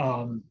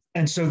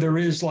 And so there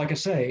is, like I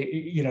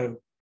say,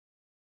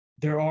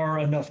 there are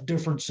enough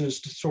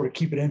differences to sort of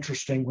keep it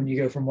interesting when you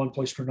go from one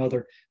place to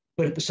another.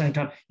 But at the same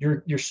time,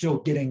 you're still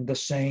getting the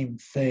same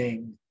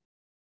thing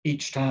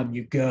each time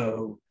you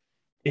go.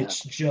 It's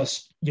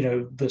just,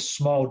 the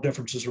small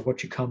differences are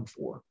what you come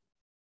for.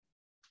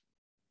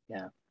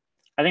 Yeah.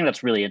 I think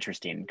that's really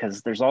interesting,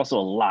 because there's also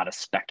a lot of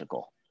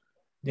spectacle.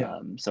 Yeah.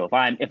 So if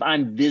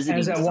I'm visiting,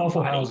 as at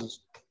Waffle Houses.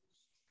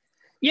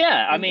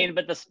 Yeah, I mean,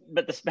 but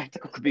the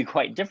spectacle could be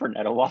quite different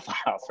at a Waffle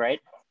House, right?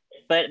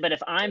 But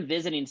if I'm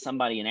visiting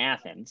somebody in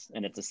Athens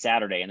and it's a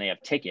Saturday and they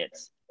have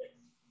tickets,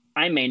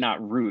 I may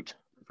not root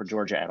for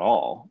Georgia at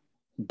all,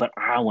 but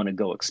I want to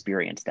go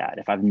experience that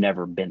if I've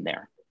never been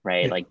there,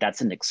 right? Yeah. Like,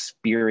 that's an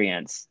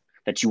experience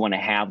that you want to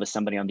have with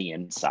somebody on the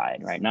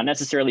inside, right? Not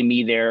necessarily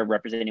me there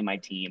representing my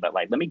team, but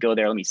like, let me go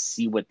there, let me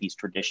see what these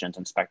traditions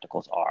and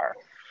spectacles are.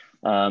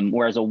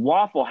 Whereas a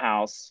Waffle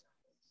House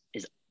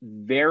is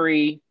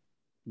very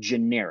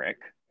generic,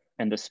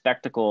 and the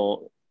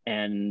spectacle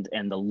and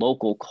the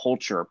local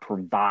culture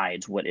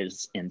provides what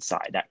is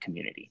inside that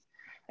community.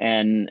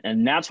 And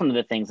that's one of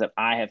the things that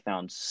I have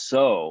found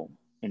so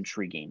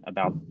intriguing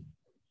about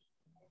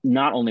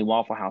not only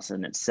Waffle House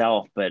in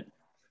itself, but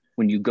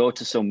when you go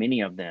to so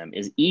many of them,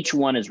 is each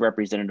one is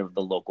representative of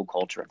the local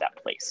culture of that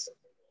place.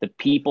 The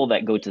people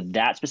that go to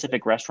that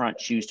specific restaurant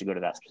choose to go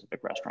to that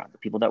specific restaurant. The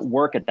people that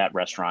work at that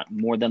restaurant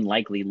more than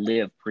likely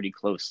live pretty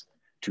close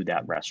to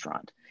that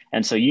restaurant.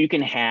 And so you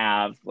can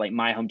have, like,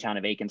 my hometown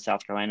of Aiken,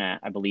 South Carolina,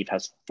 I believe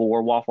has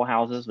 4 Waffle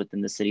Houses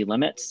within the city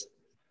limits.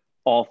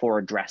 All 4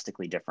 are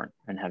drastically different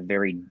and have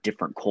very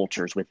different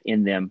cultures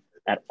within them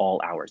at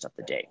all hours of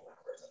the day.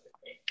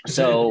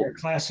 So a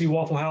classy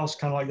Waffle House,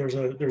 kind of like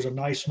there's a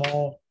nice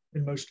mall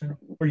in most towns,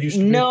 or used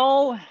to be?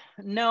 No,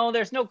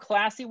 there's no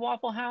classy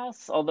Waffle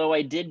House. Although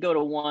I did go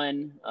to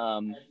one.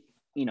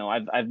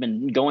 I've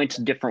been going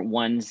to different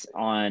ones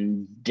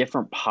on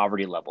different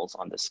poverty levels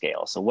on the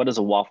scale. So what is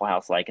a Waffle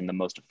House like in the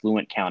most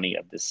affluent county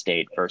of this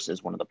state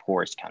versus one of the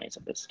poorest counties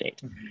of this state?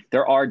 Mm-hmm.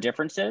 There are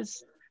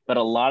differences, but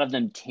a lot of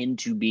them tend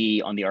to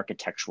be on the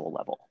architectural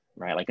level,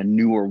 right? Like a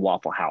newer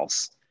Waffle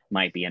House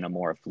might be in a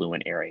more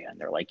affluent area. And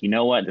they're like, you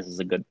know what, this is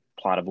a good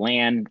plot of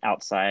land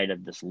outside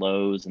of this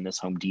Lowe's and this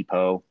Home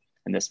Depot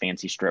and this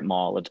fancy strip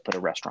mall. Let's put a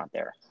restaurant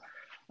there.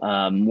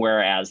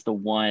 Whereas the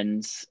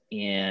ones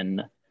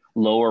in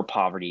lower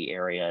poverty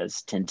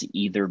areas tend to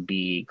either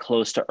be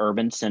close to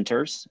urban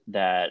centers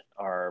that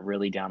are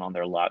really down on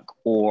their luck,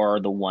 or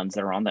the ones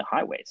that are on the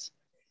highways.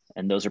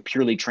 And those are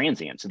purely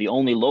transient. So the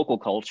only local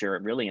culture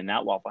really in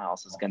that Waffle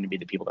House is going to be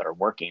the people that are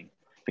working,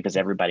 because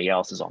everybody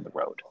else is on the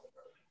road.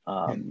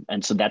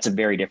 And so that's a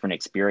very different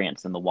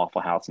experience than the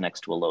Waffle House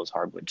next to a Lowe's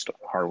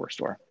hardware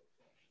store.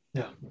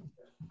 Yeah.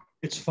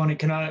 It's funny.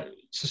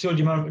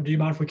 Cecelia, do you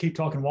mind if we keep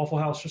talking Waffle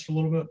House just a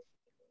little bit?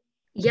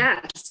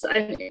 Yes.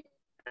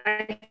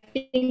 I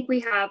think we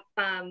have,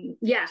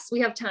 yes,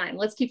 we have time.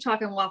 Let's keep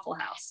talking Waffle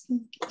House.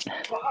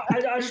 Well,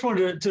 I just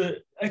wanted to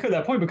echo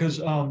that point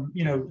because,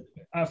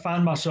 I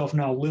find myself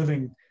now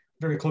living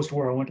very close to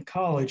where I went to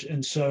college.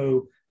 And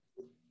so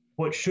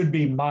what should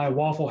be my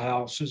Waffle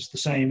House is the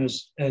same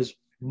as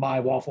my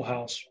Waffle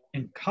House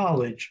in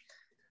college,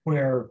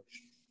 where,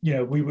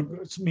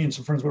 me and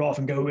some friends would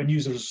often go and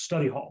use it as a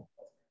study hall,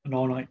 an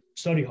all-night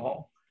study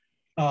hall.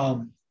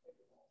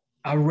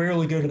 I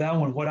rarely go to that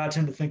one. What I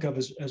tend to think of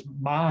as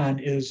mine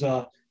is,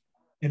 of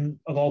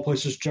all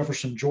places,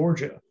 Jefferson,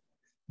 Georgia,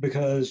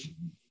 because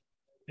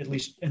at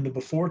least in the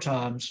before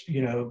times,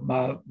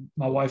 my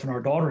wife and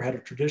our daughter had a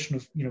tradition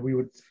of, we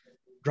would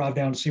drive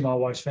down to see my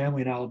wife's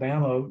family in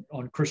Alabama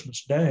on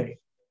Christmas Day,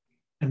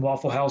 and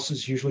Waffle House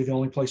is usually the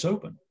only place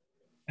open.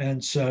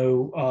 And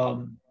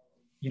so,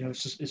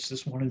 it's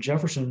this one in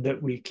Jefferson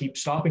that we keep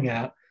stopping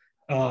at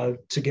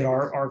to get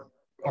our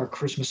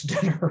Christmas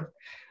dinner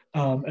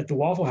at the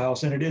Waffle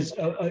House. And it is,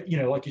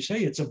 like you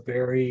say, it's a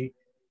very,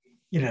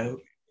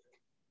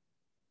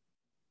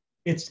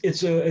 it's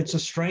a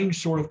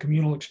strange sort of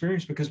communal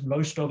experience because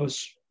most of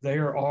us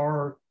there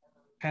are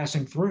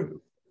passing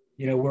through.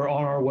 We're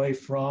on our way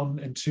from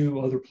and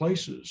to other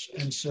places.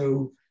 And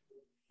so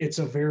it's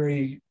a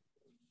very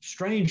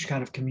strange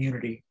kind of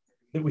community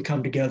that we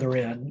come together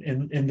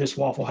in this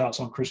Waffle House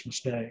on Christmas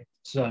Day.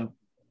 So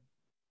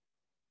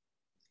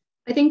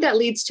I think that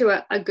leads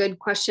to a good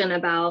question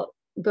about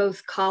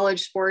both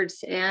college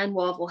sports and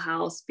Waffle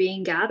House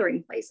being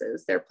gathering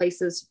places. They're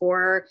places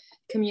for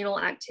communal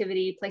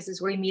activity, places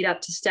where we meet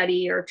up to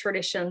study or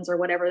traditions or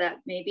whatever that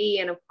may be.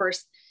 And of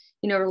course,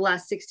 over the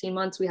last 16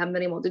 months, we haven't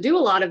been able to do a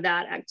lot of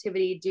that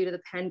activity due to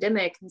the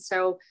pandemic. And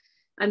so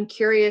I'm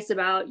curious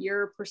about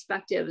your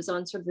perspectives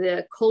on sort of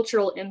the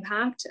cultural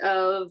impact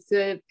of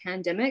the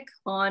pandemic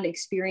on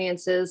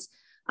experiences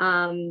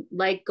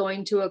like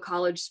going to a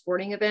college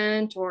sporting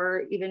event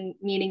or even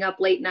meeting up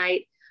late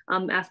night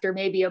after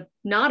maybe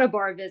not a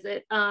bar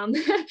visit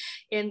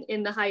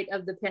in the height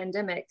of the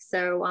pandemic.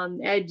 So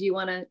Ed, do you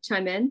want to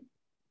chime in?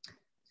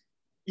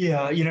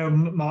 Yeah,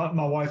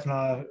 my wife and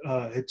I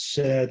had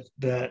said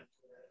that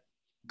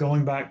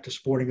going back to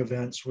sporting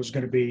events was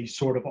going to be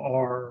sort of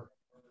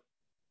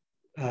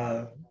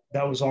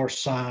that was our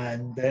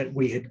sign that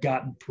we had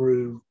gotten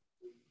through,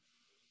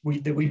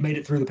 that we made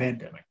it through the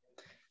pandemic.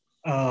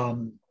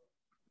 Of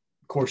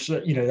course,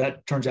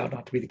 that turns out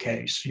not to be the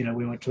case.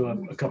 We went to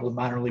a couple of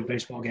minor league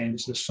baseball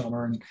games this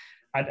summer, and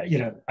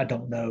I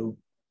don't know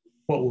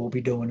what we'll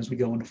be doing as we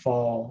go into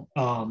fall.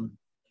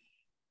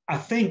 I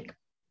think,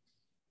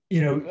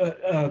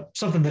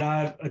 something that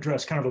I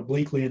address kind of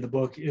obliquely in the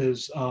book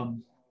is, a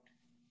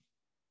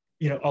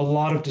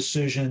lot of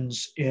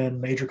decisions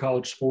in major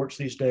college sports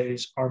these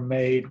days are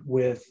made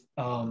with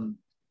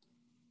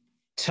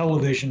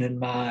television in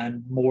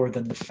mind more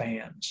than the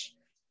fans,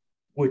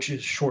 which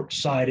is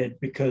short-sighted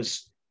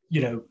because,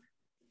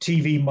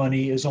 TV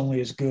money is only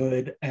as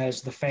good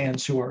as the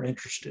fans who are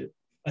interested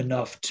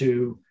enough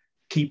to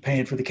keep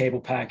paying for the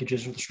cable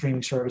packages or the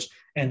streaming service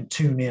and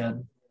tune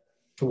in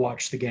to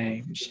watch the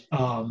games.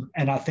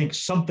 And I think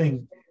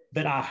something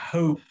that I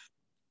hope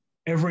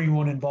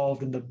everyone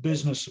involved in the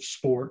business of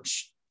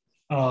sports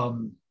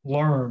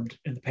learned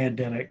in the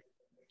pandemic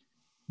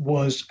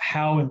was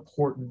how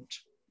important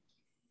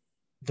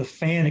the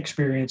fan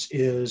experience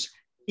is,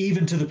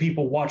 even to the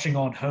people watching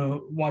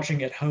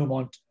at home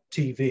on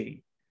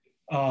TV.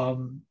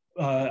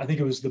 I think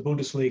it was the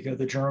Bundesliga,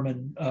 the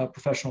German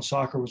professional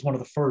soccer, was one of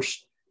the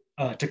first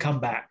to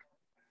come back.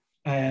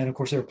 And of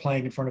course, they were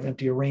playing in front of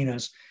empty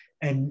arenas.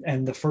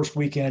 And the first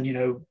weekend,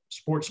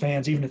 sports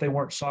fans, even if they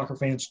weren't soccer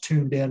fans,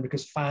 tuned in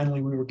because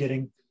finally we were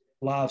getting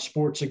live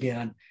sports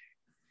again.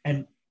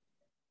 And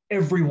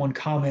everyone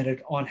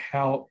commented on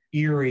how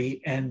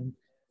eerie and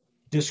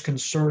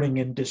disconcerting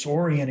and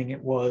disorienting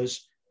it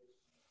was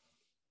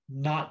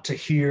not to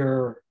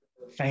hear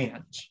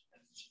fans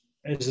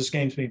as this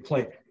game's being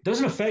played. It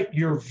doesn't affect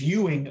your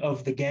viewing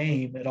of the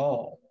game at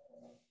all,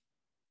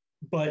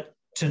 but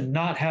to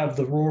not have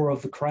the roar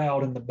of the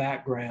crowd in the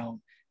background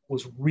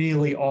was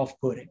really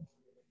off-putting.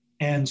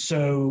 And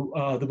so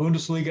the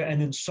Bundesliga,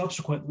 and then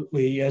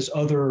subsequently as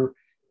other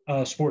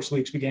sports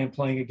leagues began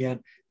playing again,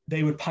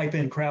 they would pipe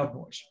in crowd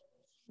noise.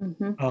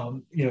 Mm-hmm.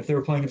 If they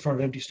were playing in front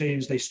of empty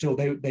stadiums,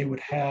 they would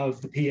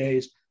have the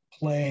PAs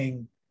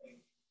playing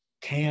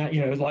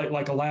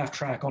like a laugh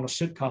track on a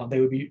sitcom. They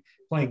would be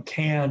playing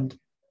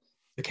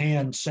the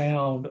canned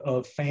sound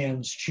of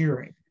fans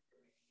cheering,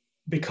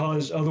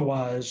 because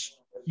otherwise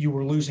you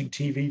were losing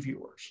TV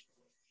viewers.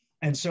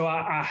 And so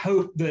I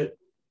hope that,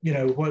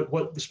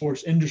 what the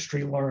sports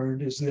industry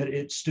learned is that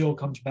it still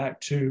comes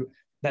back to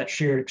that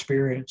shared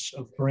experience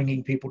of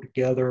bringing people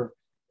together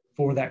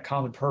for that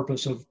common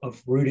purpose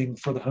of rooting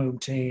for the home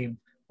team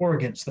or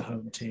against the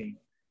home team.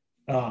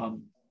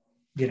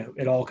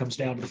 It all comes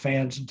down to the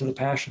fans and to the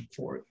passion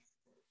for it.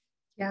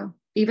 Yeah.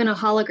 Even a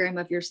hologram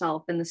of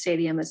yourself in the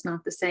stadium is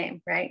not the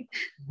same, right?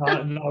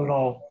 Not at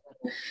all.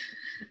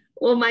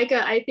 Well,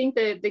 Micah, I think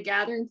that the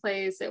gathering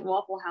place at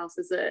Waffle House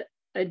is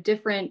a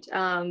different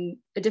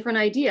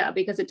idea,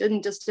 because it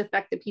didn't just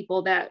affect the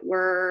people that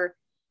were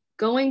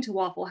going to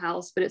Waffle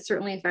House, but it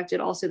certainly affected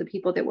also the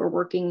people that were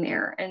working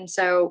there. And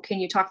so can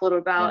you talk a little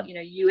about,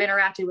 you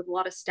interacted with a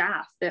lot of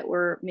staff that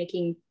were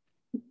making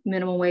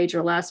minimum wage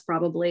or less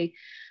probably,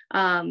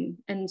 and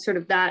sort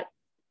of that,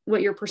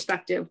 what your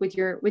perspective with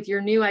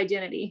your new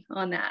identity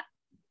on that.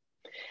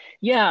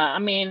 Yeah, I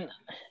mean,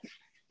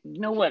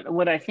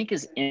 what I think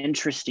is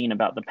interesting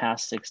about the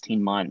past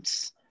 16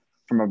 months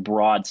from a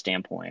broad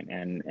standpoint,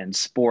 and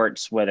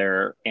sports,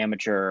 whether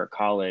amateur,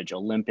 college,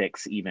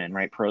 Olympics, even,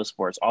 right, pro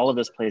sports, all of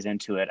this plays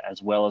into it,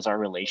 as well as our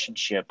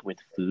relationship with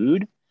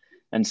food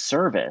and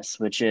service,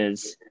 which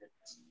is,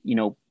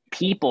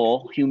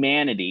 people,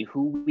 humanity,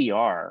 who we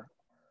are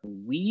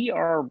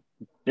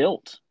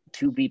built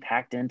to be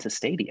packed into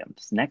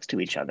stadiums next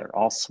to each other,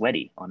 all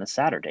sweaty on a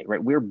Saturday,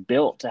 right? We're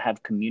built to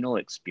have communal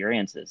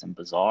experiences in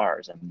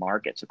bazaars and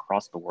markets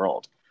across the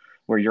world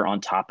where you're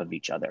on top of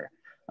each other.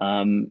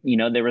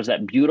 There was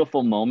that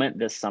beautiful moment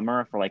this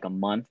summer for like a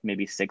month,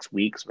 maybe 6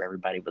 weeks, where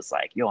everybody was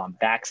like, yo, I'm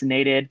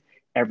vaccinated.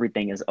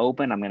 Everything is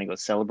open. I'm going to go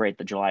celebrate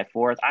the July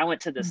 4th. I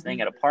went to this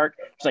thing at a park.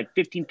 There's like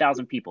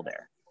 15,000 people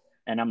there.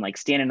 And I'm like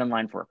standing in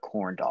line for a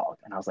corn dog.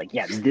 And I was like,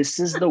 yeah, this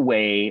is the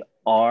way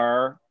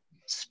our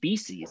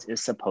species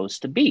is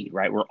supposed to be,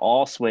 right? We're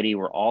all sweaty.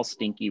 We're all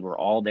stinky. We're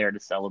all there to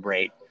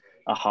celebrate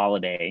a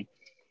holiday.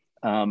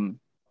 And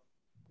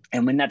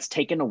when that's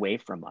taken away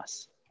from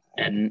us,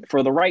 and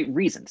for the right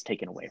reasons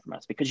taken away from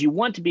us, because you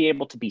want to be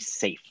able to be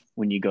safe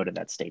when you go to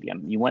that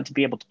stadium. You want to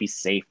be able to be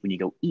safe when you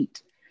go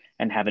eat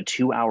and have a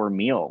 2-hour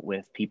meal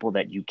with people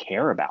that you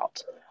care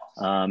about.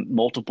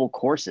 Multiple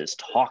courses,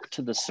 talk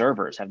to the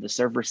servers, have the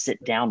servers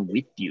sit down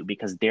with you,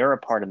 because they're a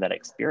part of that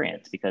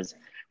experience. Because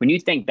when you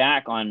think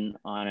back on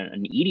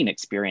an eating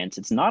experience,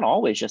 it's not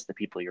always just the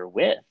people you're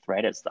with,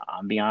 right? It's the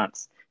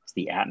ambiance, it's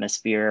the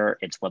atmosphere,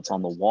 it's what's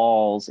on the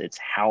walls, it's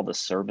how the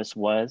service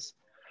was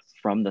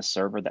from the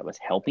server that was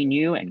helping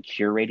you and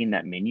curating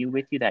that menu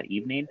with you that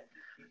evening.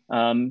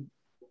 And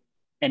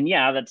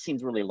yeah, that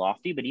seems really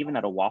lofty, but even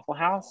at a Waffle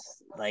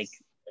House, like,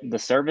 the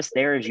service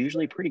there is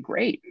usually pretty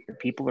great. The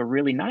people are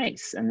really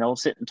nice, and they'll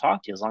sit and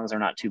talk to you as long as they're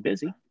not too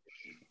busy.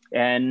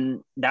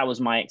 And that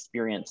was my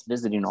experience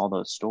visiting all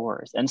those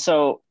stores. And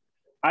so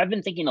I've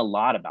been thinking a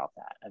lot about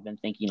that. I've been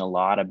thinking a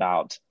lot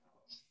about,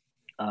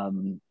 how,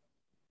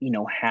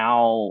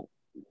 how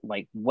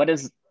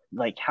does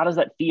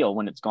that feel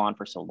when it's gone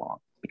for so long?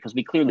 Because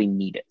we clearly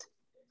need it.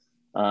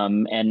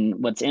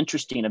 And what's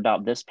interesting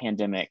about this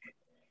pandemic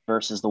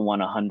versus the one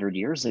 100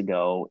 years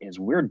ago is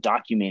we're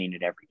documenting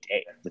it every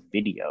day with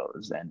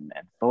videos and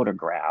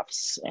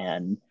photographs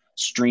and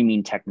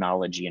streaming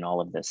technology and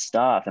all of this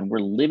stuff. And we're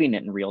living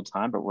it in real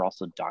time, but we're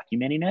also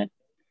documenting it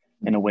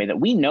in a way that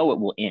we know it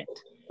will end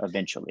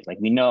eventually. Like,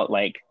 we know,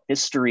 like,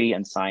 history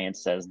and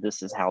science says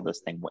this is how this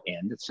thing will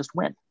end. It's just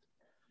when.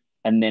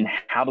 And then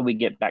how do we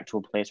get back to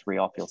a place where we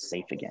all feel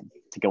safe again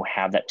to go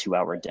have that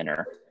 2-hour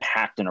dinner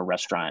packed in a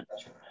restaurant,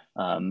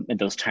 at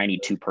those tiny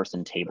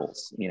 2-person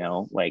tables,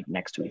 like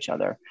next to each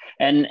other.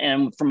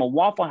 And from a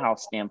Waffle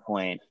House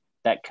standpoint,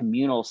 that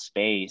communal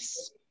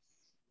space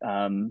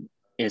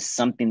is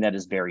something that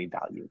is very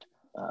valued,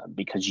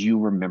 because you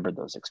remember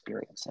those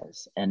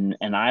experiences. And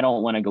I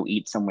don't want to go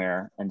eat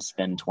somewhere and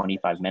spend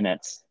 25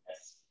 minutes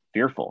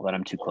fearful that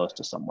I'm too close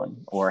to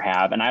someone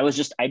and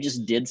I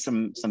just did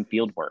some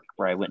field work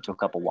where I went to a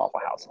couple Waffle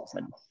Houses,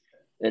 and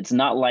it's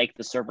not like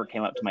the server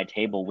came up to my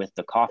table with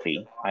the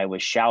coffee. I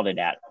was shouted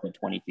at from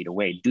 20 feet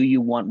away. Do you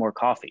want more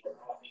coffee?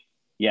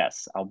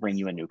 Yes, I'll bring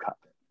you a new cup,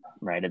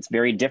 right? It's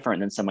very different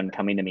than someone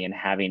coming to me and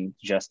having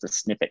just a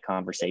snippet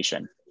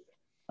conversation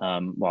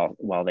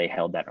while they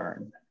held that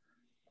urn.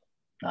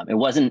 It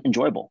wasn't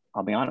enjoyable.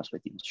 I'll be honest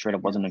with you. Straight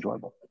up wasn't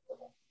enjoyable.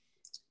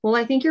 Well,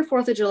 I think your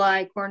 4th of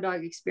July corn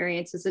dog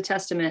experience is a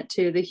testament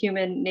to the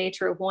human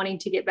nature of wanting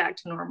to get back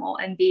to normal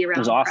and be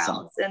around awesome.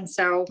 crowds. And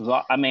so,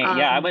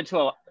 I went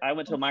to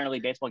a minor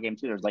league baseball game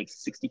too. There was like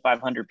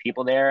 6,500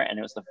 people there, and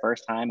it was the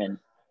first time in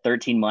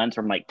 13 months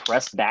where I'm like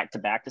pressed back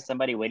to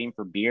somebody waiting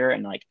for beer,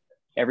 and like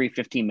every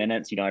 15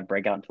 minutes, I'd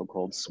break out into a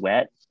cold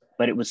sweat.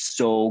 But it was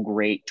so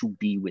great to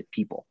be with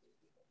people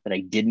that I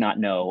did not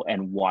know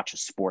and watch a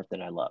sport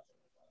that I love.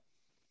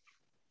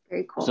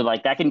 Very cool. So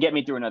like that can get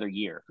me through another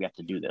year if we have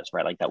to do this,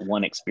 right? Like that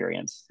one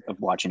experience of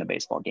watching a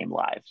baseball game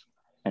live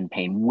and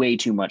paying way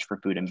too much for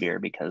food and beer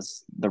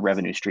because the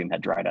revenue stream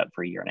had dried up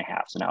for a year and a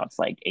half. So now it's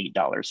like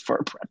 $8 for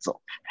a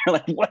pretzel. You're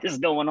like, what is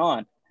going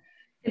on?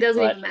 It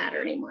doesn't even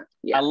matter anymore.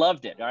 Yeah. I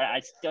loved it.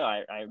 I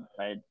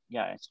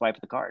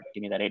swiped the card.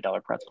 Give me that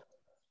 $8 pretzel.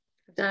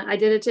 I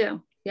did it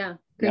too. Yeah.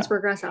 Greensboro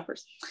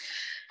grasshoppers.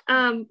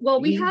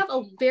 Well, we have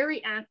a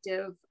very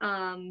active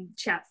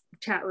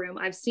chat room.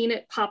 I've seen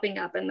it popping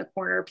up in the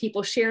corner,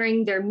 people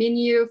sharing their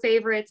menu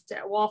favorites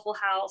at Waffle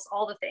House,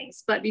 all the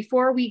things. But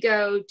before we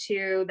go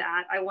to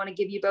that, I want to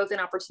give you both an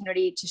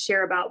opportunity to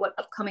share about what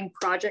upcoming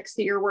projects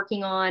that you're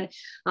working on.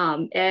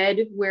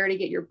 Ed, where to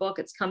get your book.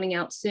 It's coming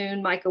out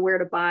soon. Micah, where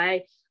to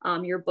buy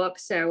your book.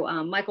 So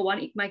Micah,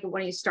 why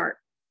don't you start?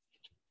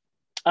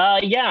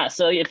 Yeah,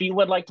 so if you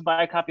would like to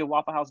buy a copy of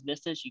Waffle House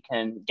Vistas, you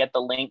can get the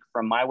link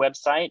from my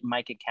website,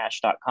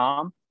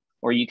 micahcash.com,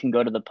 or you can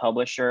go to the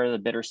publisher, the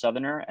Bitter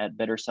Southerner, at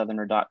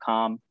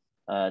bittersoutherner.com.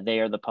 They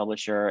are the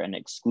publisher and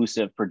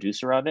exclusive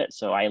producer of it,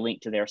 so I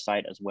link to their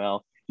site as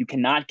well. You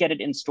cannot get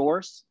it in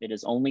stores. It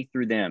is only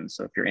through them.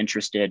 So if you're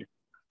interested,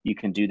 you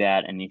can do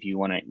that. And if you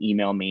want to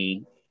email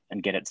me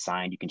and get it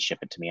signed, you can ship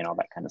it to me and all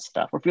that kind of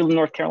stuff. Or if you live in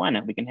North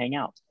Carolina, we can hang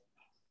out.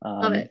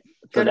 Love it.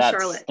 Go to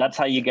Charlotte. That's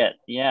how you get,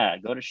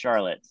 go to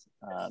Charlotte.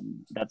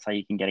 That's how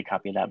you can get a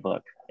copy of that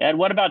book. Ed,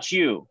 what about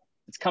you?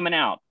 It's coming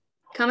out.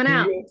 Tell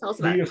us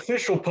about it. The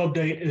official pub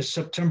date is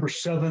September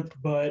 7th,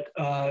 but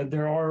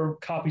there are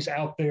copies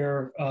out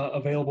there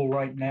available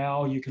right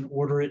now. You can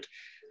order it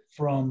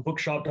from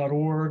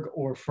bookshop.org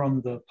or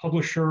from the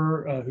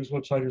publisher, whose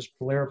website is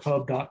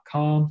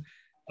polarpub.com.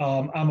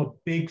 I'm a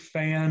big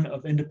fan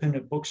of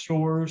independent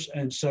bookstores,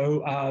 and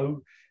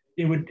so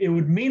it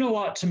would mean a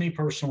lot to me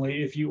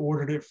personally if you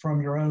ordered it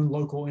from your own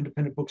local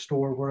independent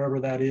bookstore, wherever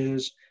that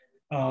is.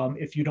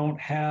 If you don't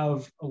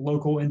have a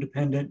local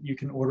independent, you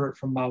can order it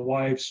from my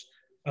wife's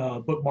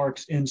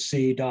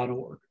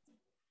bookmarksnc.org.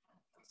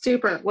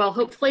 Super. Well,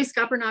 hopefully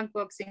Scuppernong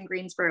Books in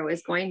Greensboro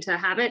is going to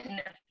have it. And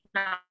if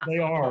not, they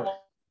are.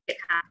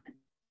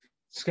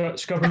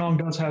 Scuppernong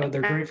does have it.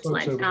 They're great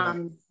folks over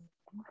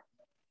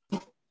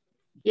there.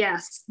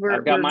 Yes,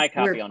 I've got my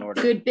copy on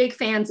order. Good, big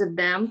fans of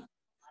them.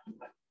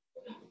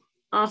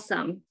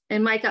 Awesome.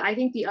 And Micah, I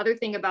think the other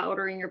thing about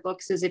ordering your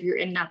books is if you're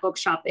in that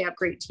bookshop, they have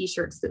great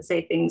t-shirts that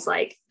say things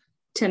like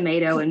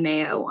tomato and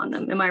mayo on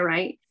them. Am I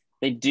right?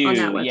 They do. On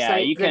that website, yeah,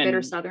 you can.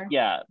 Bitter Southern.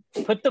 Yeah,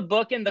 put the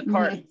book in the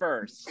cart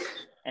first,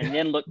 and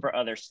then look for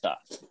other stuff,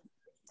 so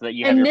that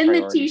you have. And then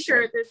the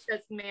t-shirt that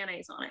says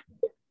mayonnaise on it.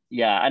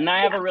 Yeah, and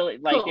I have a really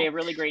they have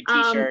really great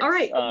t-shirts. All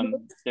right.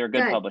 They're a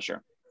good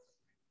publisher.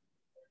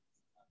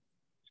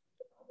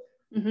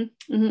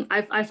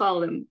 I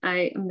follow them.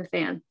 I am the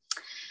fan.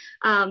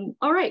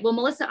 All right. Well,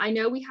 Melissa, I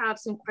know we have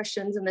some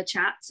questions in the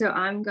chat, so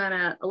I'm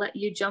gonna let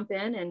you jump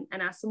in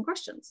and ask some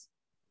questions.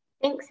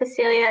 Thanks,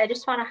 Cecelia. I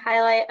just want to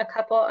highlight a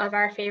couple of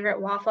our favorite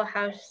Waffle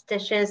House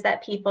dishes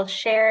that people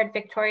shared.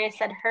 Victoria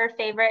said her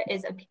favorite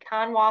is a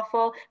pecan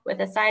waffle with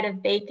a side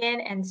of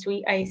bacon and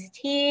sweet iced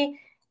tea.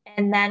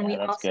 And then we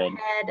also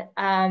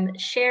had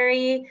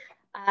Sherry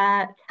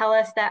tell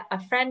us that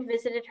a friend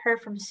visited her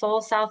from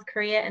Seoul, South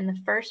Korea, and the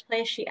first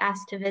place she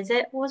asked to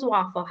visit was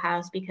Waffle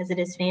House because it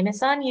is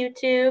famous on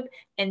YouTube,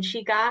 and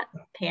she got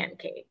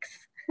pancakes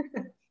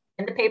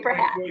and the paper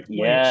hat.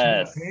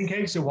 Yes.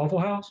 Pancakes at Waffle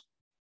House?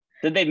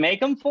 Did they make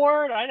them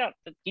for it?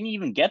 Can you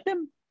even get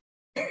them?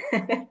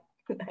 I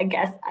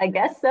guess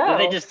so. Did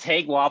they just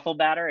take waffle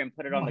batter and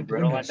put it on the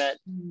griddle, I bet?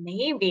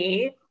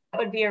 Maybe. That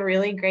would be a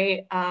really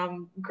great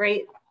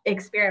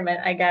experiment,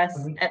 I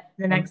guess, at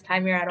the next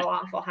time you're at a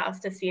Waffle House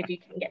to see if you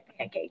can get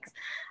pancakes.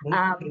 They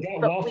got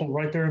waffle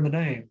right there in the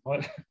name.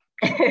 What?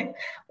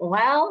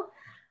 Well,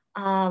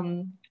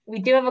 we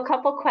do have a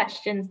couple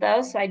questions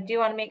though, so I do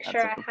want to make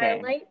sure I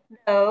highlight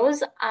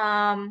those.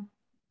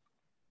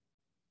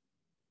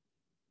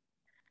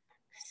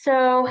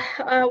 So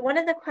one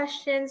of the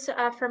questions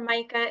for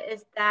Micah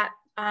is that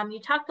you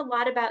talked a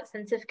lot about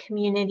sense of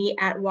community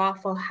at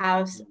Waffle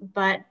House,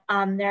 but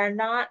there are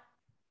not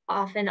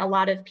often a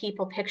lot of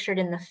people pictured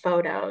in the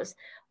photos.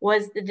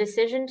 Was the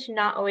decision to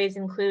not always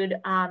include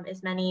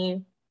as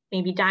many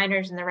maybe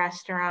diners in the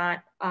restaurant?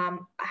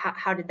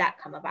 How did that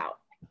come about?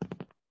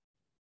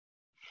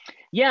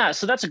 Yeah,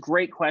 so that's a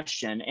great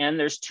question. And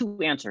there's two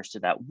answers to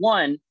that.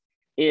 One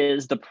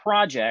is the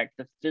project,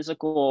 the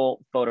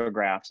physical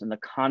photographs and the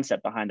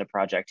concept behind the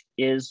project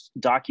is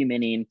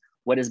documenting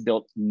what is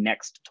built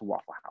next to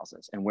Waffle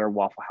Houses and where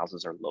Waffle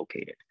Houses are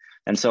located.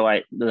 And so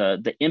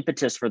the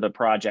impetus for the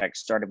project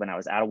started when I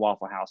was at a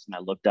Waffle House and I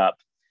looked up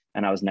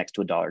and I was next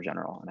to a Dollar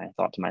General. And I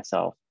thought to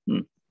myself,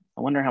 I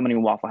wonder how many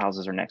Waffle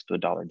Houses are next to a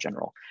Dollar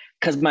General?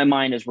 Because my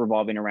mind is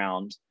revolving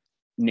around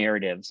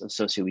narratives of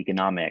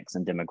socioeconomics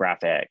and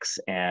demographics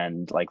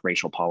and like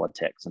racial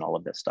politics and all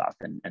of this stuff.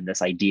 And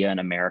this idea in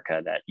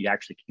America that you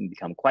actually can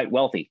become quite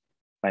wealthy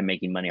by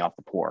making money off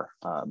the poor.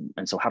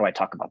 And so how do I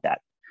talk about that?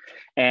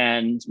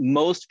 And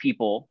most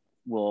people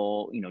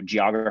will,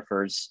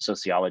 geographers,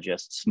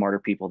 sociologists, smarter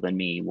people than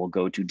me will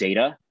go to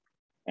data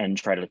and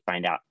try to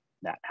find out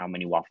that how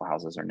many Waffle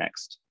Houses are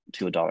next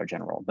to a Dollar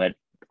General. But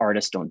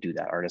artists don't do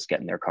that. Artists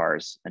get in their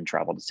cars and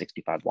travel to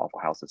 65 Waffle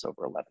Houses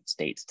over 11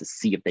 states to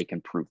see if they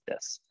can prove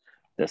this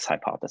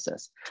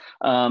hypothesis.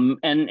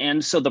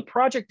 And so the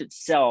project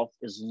itself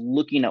is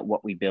looking at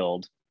what we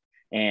build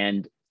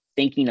and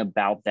thinking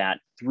about that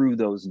through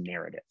those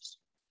narratives.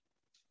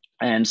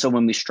 And so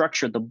when we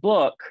structured the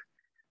book,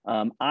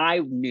 I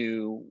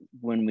knew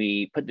when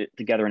we put it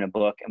together in a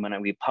book and when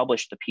we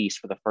published the piece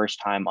for the first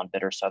time on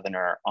Bitter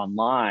Southerner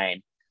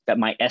online, that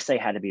my essay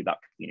had to be about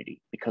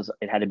community because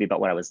it had to be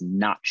about what I was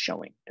not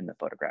showing in the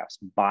photographs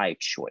by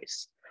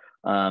choice.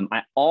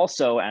 I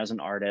also, as an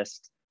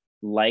artist,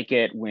 like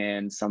it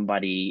when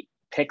somebody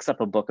picks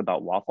up a book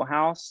about Waffle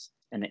House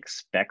and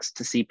expects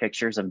to see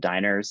pictures of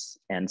diners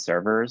and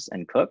servers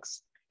and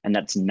cooks, and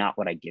that's not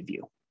what I give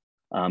you.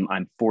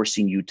 I'm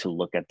forcing you to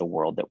look at the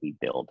world that we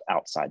build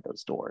outside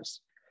those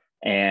doors.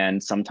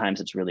 And sometimes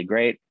it's really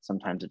great,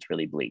 sometimes it's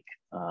really bleak.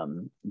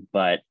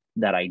 But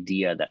that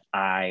idea that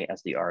I,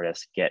 as the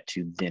artist, get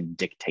to then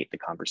dictate the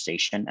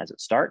conversation as it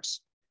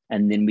starts,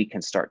 and then we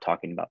can start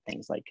talking about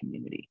things like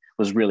community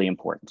was really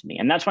important to me.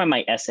 And that's why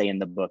my essay in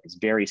the book is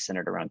very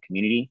centered around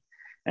community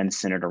and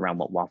centered around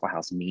what Waffle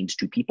House means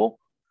to people,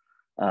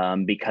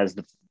 because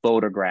the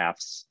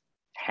photographs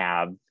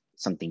have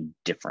something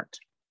different.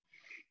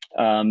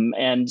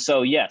 And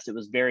so, yes, it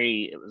was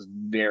very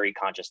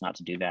conscious not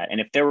to do that. And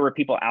if there were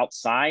people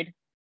outside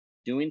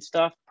doing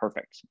stuff,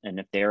 perfect. And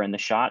if they're in the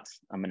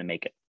shots, I'm going to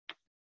make it.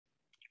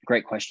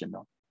 Great question,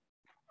 though.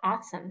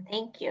 Awesome.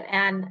 Thank you.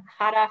 And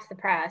hot off the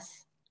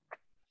press,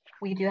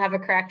 we do have a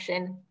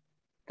correction.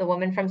 The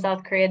woman from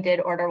South Korea did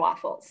order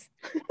waffles.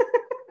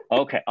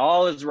 Okay.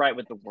 All is right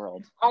with the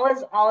world. All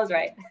is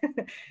right.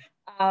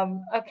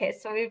 Okay.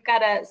 So we've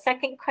got a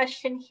second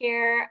question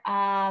here.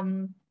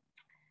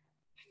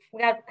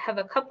 We have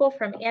a couple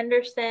from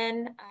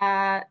Anderson.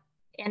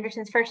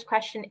 Anderson's first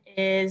question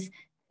is,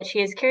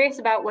 she is curious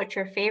about what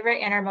your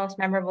favorite and or most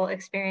memorable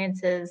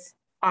experiences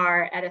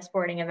are at a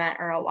sporting event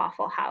or a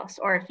Waffle House,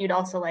 or if you'd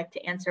also like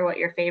to answer what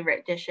your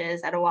favorite dish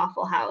is at a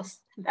Waffle House,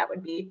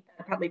 that'd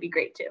probably be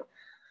great too.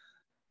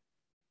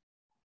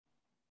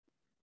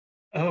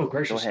 Oh,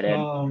 gracious. Go ahead, Ed.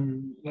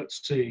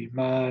 Let's see.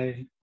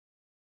 My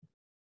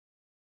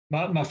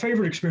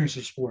favorite experience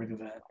of a sporting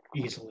event,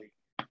 easily.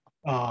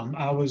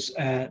 I was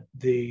at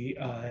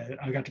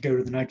I got to go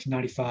to the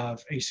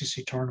 1995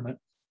 ACC tournament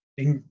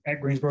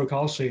at Greensboro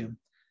Coliseum,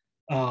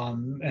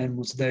 and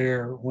was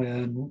there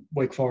when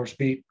Wake Forest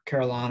beat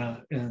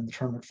Carolina in the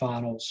tournament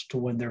finals to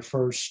win their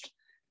first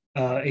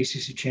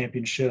ACC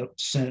championship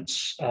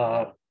since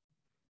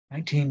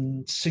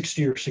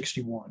 1960 or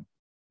 61.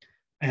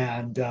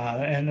 And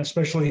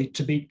especially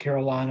to beat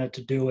Carolina,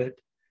 to do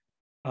it,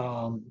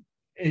 I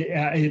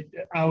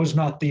was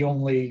not the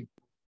only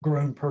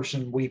grown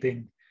person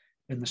weeping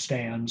in the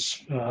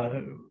stands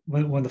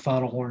when the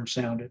final horn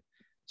sounded.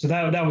 So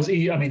that was,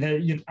 I mean,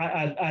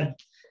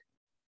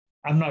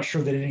 I'm not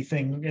sure that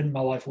anything in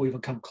my life will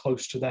even come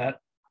close to that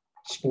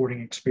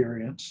sporting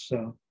experience.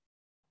 So,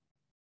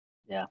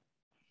 yeah,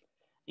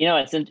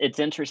 it's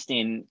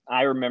interesting.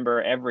 I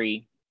remember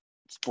every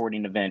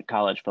sporting event,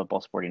 college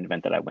football sporting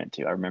event that I went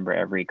to. I remember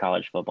every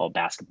college football,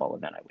 basketball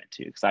event I went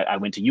to, because I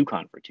went to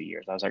UConn for 2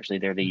 years. I was actually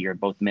there the year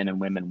both men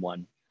and women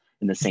won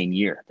in the same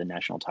year the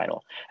national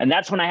title, and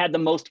that's when I had the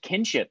most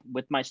kinship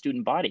with my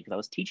student body, because I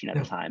was teaching at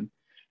the time.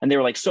 And they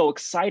were like so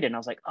excited. And I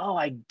was like, oh,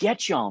 I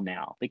get y'all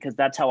now, because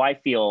that's how I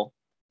feel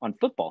on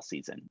football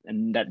season.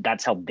 And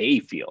that's how they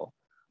feel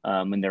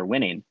when they're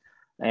winning.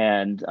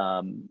 And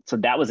so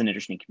that was an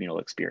interesting communal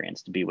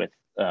experience, to be with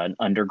an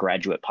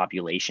undergraduate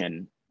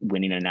population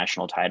winning a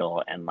national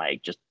title and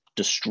like just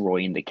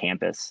destroying the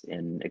campus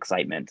in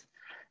excitement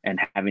and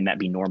having that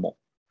be normal.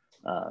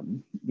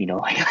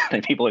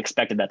 Like people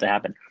expected that to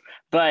happen.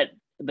 But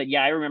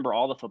yeah, I remember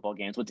all the football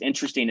games. What's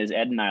interesting is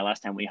Ed and I,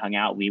 last time we hung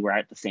out, we were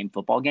at the same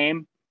football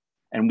game.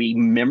 And we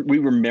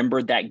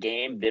remembered that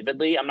game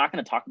vividly. I'm not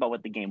going to talk about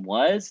what the game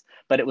was,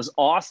 but it was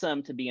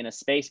awesome to be in a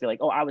space, be like,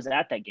 oh, I was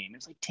at that game. It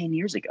was like 10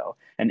 years ago.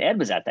 And Ed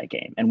was at that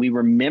game. And we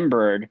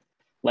remembered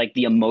like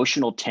the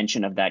emotional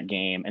tension of that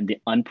game and the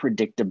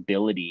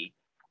unpredictability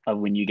of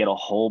when you get a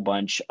whole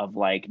bunch of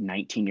like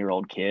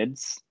 19-year-old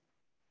kids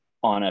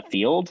on a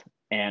field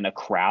and a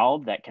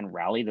crowd that can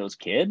rally those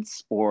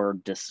kids or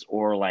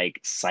like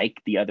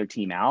psych the other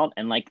team out.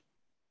 And like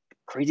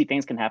crazy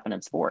things can happen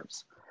in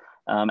sports.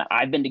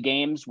 I've been to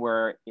games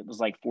where it was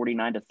like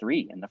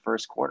 49-3 in the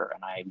first quarter.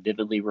 And I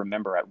vividly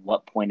remember at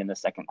what point in the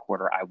second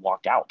quarter I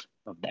walked out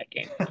of that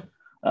game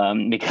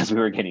because we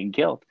were getting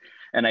killed.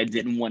 And I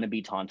didn't want to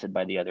be taunted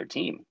by the other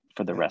team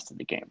for the rest of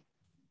the game.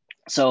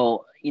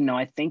 So,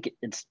 I think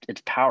it's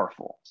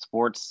powerful.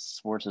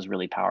 Sports is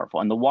really powerful.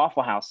 And the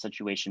Waffle House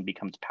situation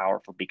becomes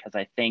powerful because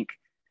I think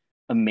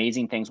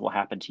amazing things will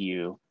happen to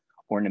you,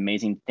 or an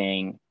amazing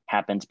thing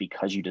happens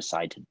because you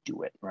decide to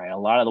do it, right? A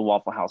lot of the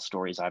Waffle House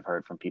stories I've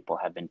heard from people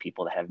have been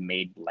people that have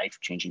made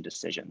life-changing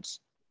decisions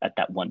at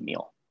that one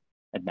meal,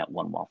 at that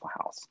one Waffle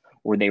House,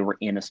 or they were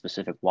in a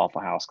specific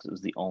Waffle House because it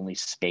was the only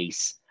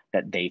space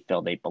that they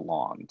felt they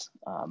belonged.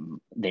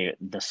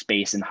 The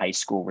space in high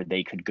school where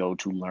they could go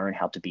to learn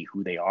how to be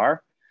who they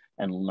are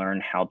and learn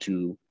how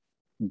to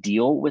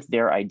deal with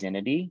their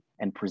identity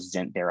and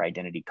present their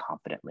identity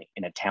confidently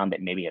in a town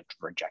that maybe had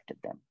rejected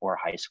them, or a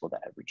high school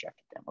that had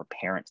rejected them, or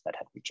parents that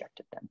had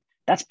rejected them.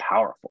 That's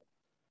powerful.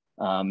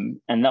 And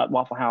that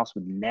Waffle House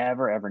would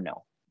never, ever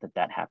know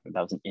that happened.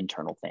 That was an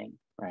internal thing,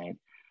 right?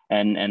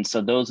 And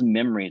so those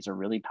memories are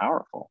really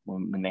powerful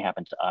when they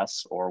happen to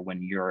us, or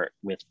when you're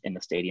in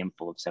a stadium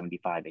full of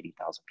 75,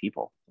 80,000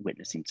 people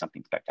witnessing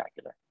something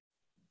spectacular.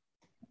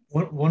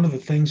 One of the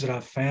things that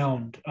I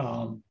found,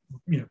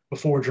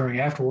 before, during,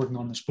 after working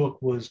on this book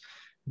was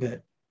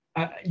that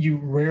you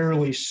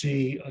rarely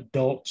see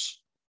adults'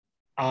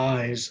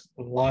 eyes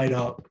light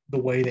up the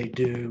way they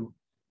do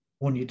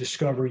when you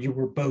discover you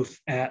were both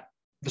at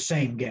the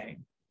same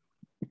game.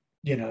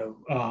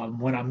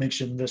 When I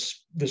mentioned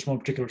this one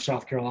particular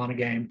South Carolina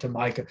game to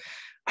Micah,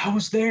 I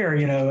was there,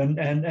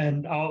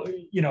 and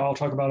I'll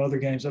talk about other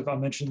games. If I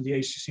mentioned the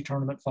ACC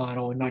tournament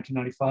final in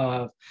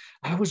 1995,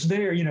 I was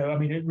there.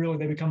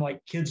 They become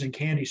like kids in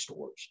candy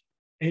stores.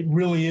 It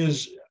really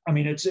is.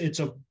 It's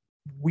a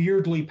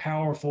weirdly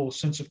powerful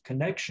sense of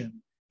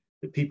connection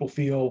that people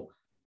feel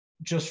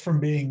just from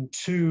being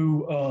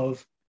two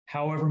of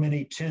however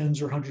many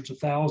tens or hundreds of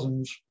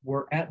thousands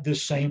were at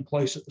this same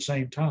place at the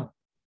same time.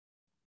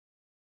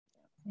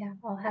 Yeah,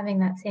 all having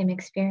that same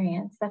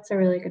experience. That's a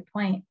really good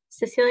point.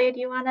 Cecelia, do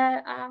you want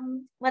to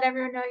let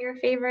everyone know your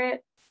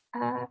favorite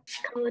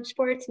college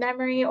sports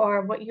memory,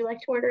 or what you like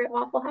to order at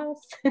Waffle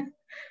House?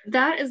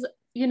 That is,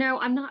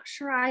 I'm not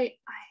sure. I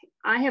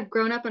have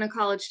grown up in a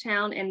college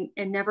town and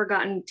never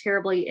gotten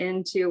terribly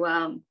into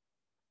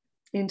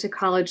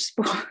college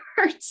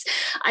sports.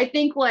 I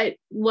think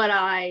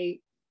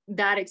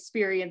that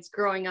experience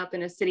growing up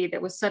in a city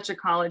that was such a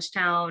college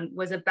town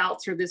was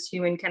about through this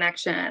human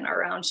connection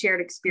around shared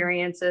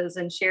experiences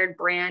and shared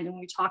brand. And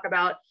we talk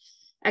about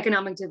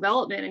economic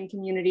development in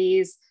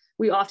communities,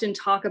 we often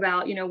talk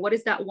about, what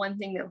is that one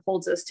thing that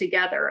holds us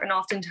together? And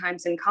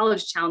oftentimes in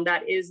college town,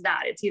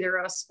 it's either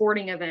a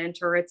sporting event,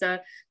 or it's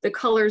the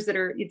colors that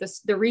are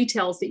the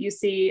retails that you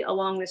see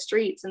along the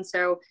streets. And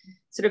so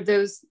sort of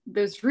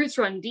those roots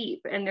run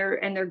deep, and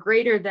they're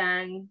greater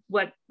than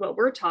what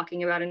we're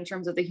talking about in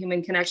terms of the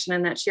human connection,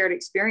 and that shared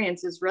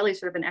experience is really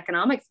sort of an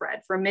economic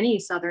thread for many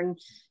Southern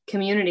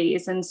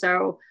communities. And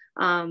so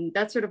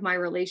that's sort of my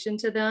relation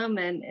to them.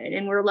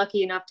 And we're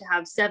lucky enough to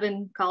have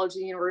 7 colleges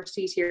and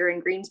universities here in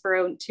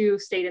Greensboro and 2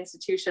 state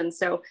institutions.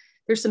 So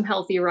there's some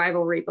healthy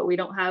rivalry, but we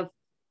don't have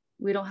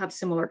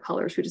similar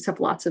colors. We just have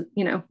lots of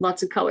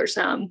colors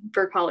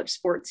for college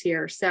sports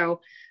here.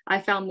 So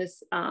I found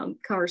this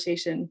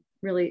conversation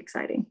really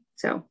exciting.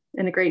 So,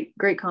 and a great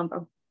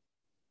combo.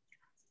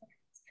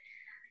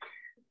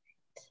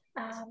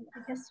 I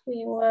guess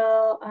we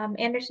will,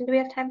 Anderson, do we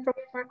have time for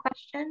one more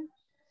question?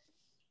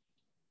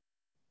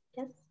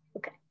 Yes,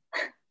 okay.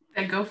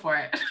 Then go for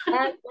it.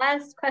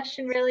 Last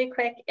question really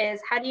quick is,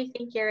 how do you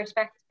think your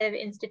respective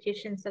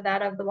institutions, so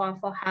that of the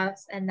Waffle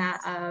House and that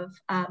of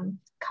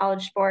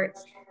college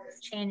sports,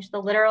 change the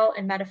literal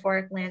and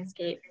metaphoric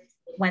landscape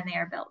when they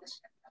are built?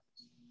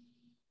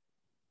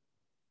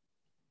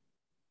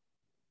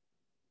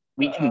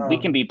 We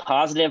can be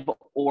positive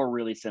or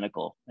really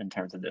cynical in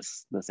terms of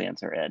this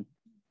answer, Ed.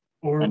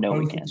 Or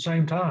both at the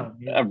same time.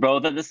 Yeah.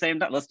 Both at the same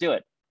time. Let's do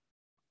it.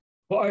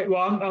 Well,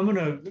 I'm going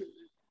to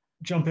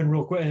jump in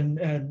real quick,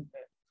 and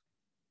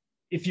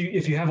if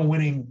you have a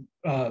winning,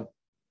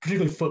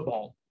 particularly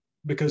football,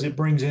 because it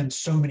brings in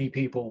so many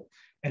people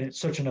and it's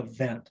such an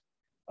event.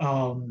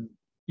 One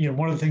of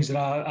the things that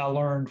I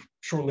learned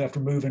shortly after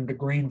moving to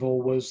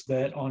Greenville was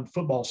that on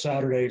football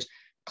Saturdays,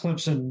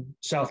 Clemson,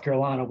 South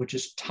Carolina, which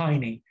is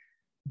tiny,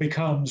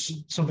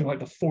 becomes something like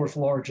the 4th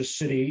largest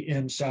city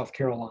in South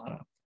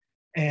Carolina.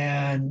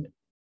 And,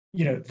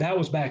 that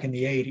was back in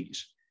the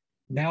 80s.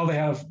 Now they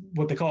have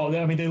what they call,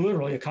 they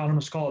literally,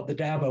 economists call it the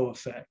Dabo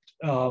effect,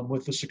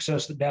 with the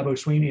success that Dabo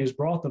Sweeney has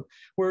brought them,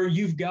 where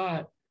you've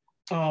got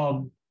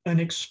an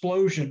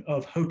explosion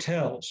of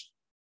hotels,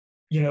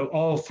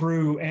 all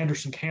through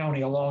Anderson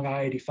County along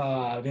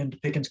I-85, into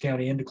Pickens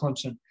County, into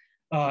Clemson,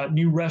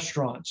 new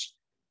restaurants,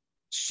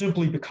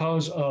 simply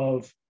because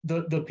of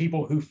the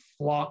people who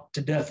flock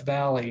to Death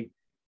Valley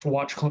to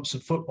watch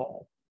Clemson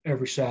football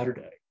every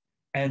Saturday.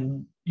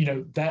 And,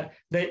 that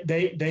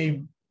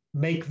they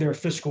make their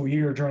fiscal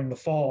year during the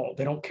fall.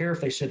 They don't care if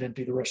they sit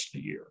empty the rest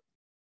of the year.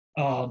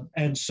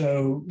 And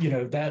so,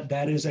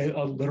 that is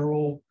a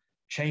literal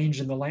change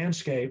in the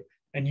landscape.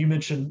 And you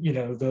mentioned,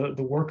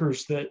 the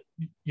workers that,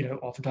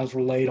 oftentimes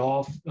were laid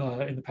off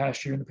in the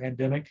past year in the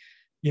pandemic.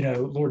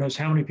 Lord knows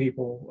how many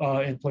people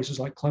in places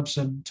like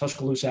Clemson,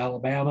 Tuscaloosa,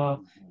 Alabama,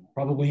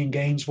 probably in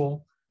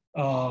Gainesville,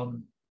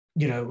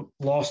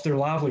 lost their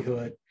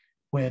livelihood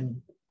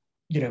when,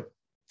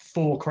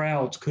 full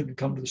crowds couldn't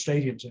come to the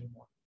stadiums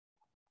anymore.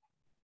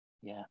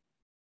 Yeah.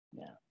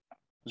 It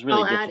was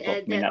really I'll difficult.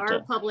 add, Ed,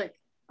 that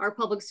our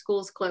public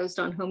schools closed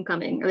on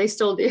homecoming, or they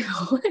still do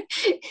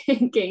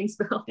in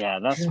Gainesville. Yeah,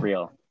 that's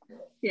real.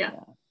 Yeah.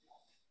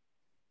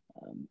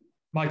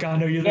 Mike, I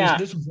know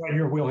this was right in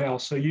your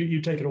wheelhouse, so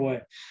you take it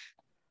away.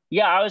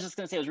 Yeah, I was just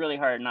going to say it was really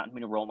hard not for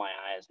me to roll my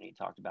eyes when you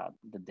talked about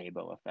the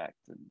Dabo effect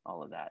and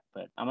all of that,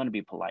 but I'm going to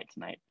be polite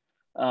tonight.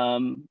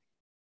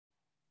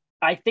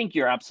 I think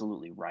you're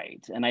absolutely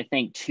right. And I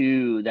think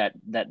too,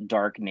 that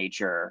dark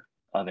nature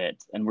of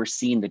it, and we're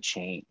seeing the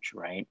change,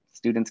 right?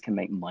 Students can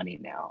make money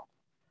now.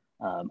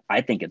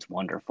 I think it's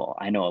wonderful.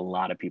 I know a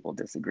lot of people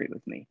disagree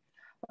with me.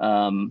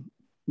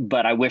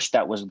 But I wish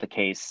that was the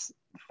case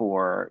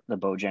for the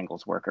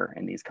Bojangles worker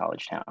in these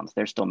college towns.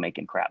 They're still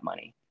making crap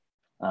money.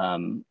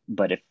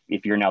 But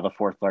if you're now the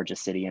 4th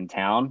largest city in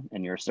town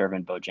and you're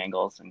serving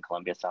Bojangles in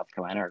Columbia, South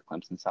Carolina, or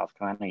Clemson, South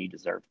Carolina, you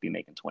deserve to be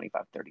making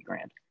 25, 30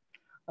 grand,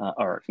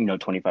 or,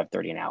 25,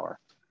 30 an hour.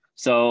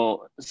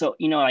 So,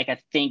 like, I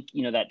think,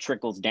 that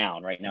trickles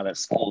down right now that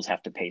schools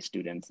have to pay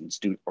students,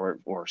 and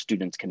or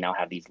students can now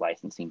have these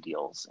licensing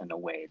deals in a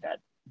way that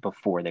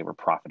before they were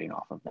profiting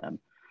off of them.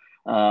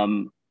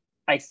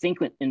 I think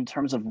in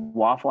terms of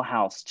Waffle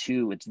House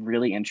too, what's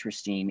really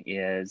interesting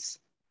is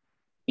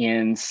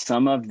in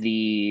some of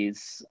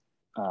these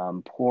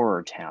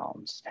poorer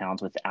towns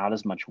without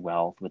as much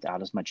wealth,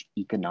 without as much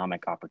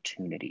economic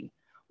opportunity,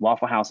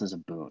 Waffle House is a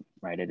boon,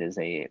 right? It is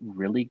a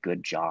really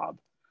good job.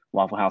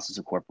 Waffle House is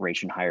a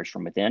corporation, hires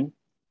from within.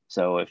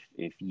 So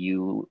if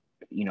you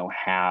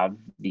have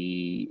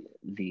the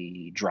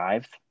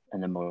drive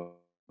and the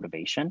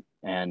motivation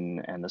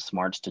and the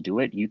smarts to do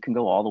it, you can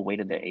go all the way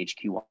to the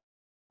HQ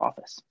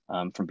office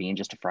from being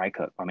just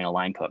a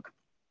line cook,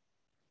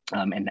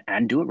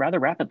 and do it rather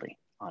rapidly,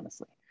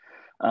 honestly.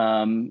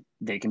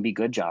 They can be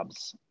good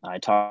jobs. I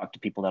talk to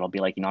people that'll be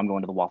like, I'm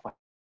going to the Waffle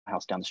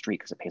House down the street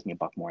because it pays me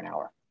 $1 more an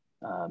hour,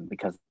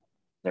 because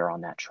they're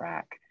on that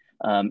track.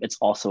 It's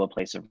also a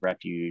place of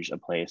refuge, a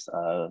place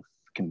of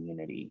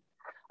community.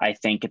 I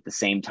think at the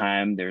same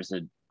time, there's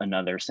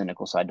another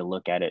cynical side to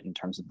look at it in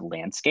terms of the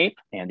landscape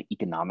and the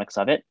economics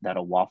of it, that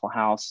a Waffle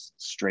House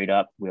straight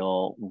up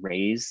will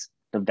raise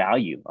the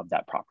value of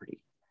that property.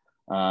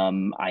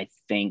 I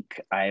think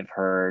I've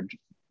heard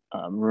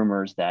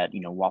rumors that,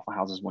 Waffle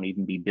Houses won't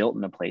even be built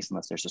in a place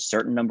unless there's a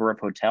certain number of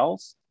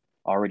hotels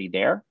already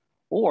there,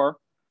 or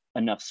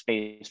enough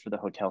space for the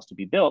hotels to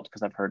be built,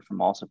 because I've heard from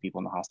also people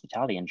in the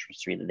hospitality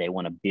industry that they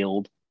want to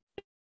build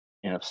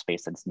enough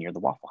space that's near the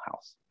Waffle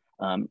House,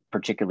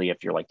 particularly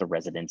if you're like the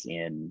Residence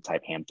Inn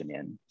type, Hampton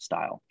Inn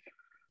style.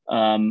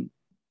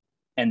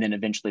 And then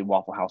eventually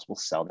Waffle House will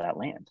sell that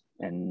land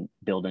and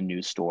build a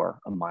new store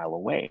a mile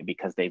away,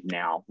 because they've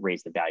now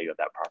raised the value of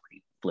that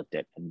property, flipped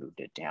it, and moved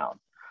it down.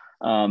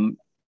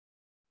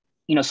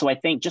 So I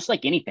think just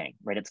like anything,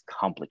 right, it's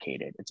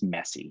complicated, it's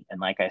messy. And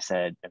like I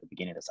said at the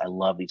beginning of this, I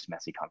love these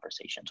messy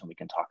conversations when we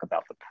can talk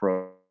about the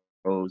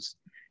pros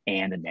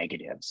and the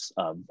negatives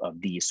of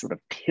these sort of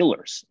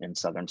pillars in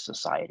Southern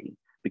society,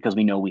 because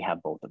we know we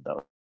have both of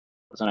those.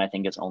 And I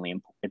think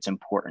it's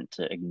important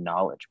to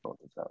acknowledge both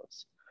of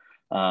those.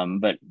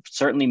 But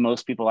certainly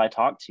most people I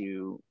talk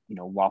to,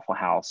 Waffle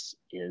House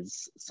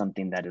is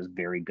something that is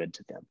very good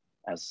to them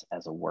as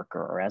a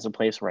worker, or as a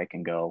place where I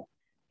can go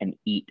and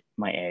eat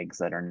my eggs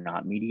that are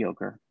not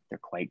mediocre. They're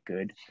quite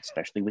good,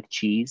 especially with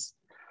cheese,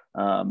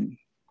 or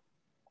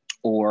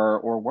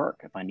work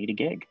if I need a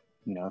gig,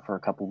 for a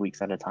couple of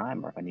weeks at a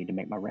time, or if I need to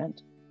make my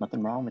rent.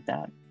 Nothing wrong with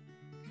that.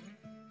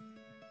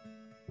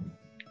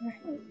 All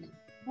right.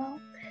 Well,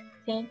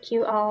 thank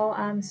you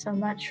all so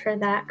much for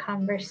that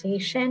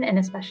conversation, and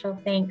a special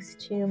thanks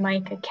to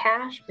Micah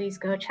Cash. Please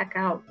go check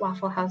out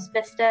Waffle House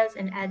Vistas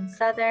and Ed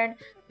Southern.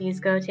 Please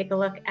go take a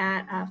look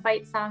at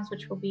Fight Songs,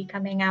 which will be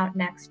coming out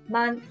next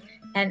month.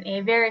 And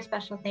a very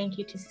special thank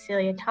you to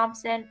Cecelia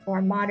Thompson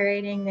for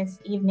moderating this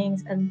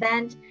evening's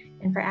event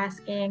and for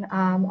asking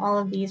all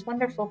of these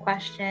wonderful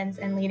questions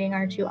and leading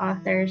our two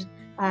authors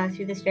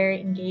through this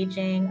very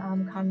engaging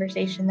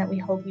conversation that we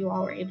hope you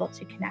all were able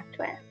to connect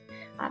with.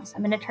 So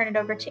I'm going to turn it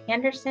over to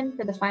Anderson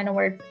for the final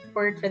word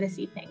for this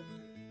evening.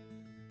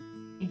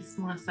 Thanks,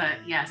 Melissa.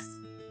 Yes.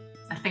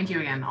 Thank you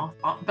again,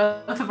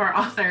 both of our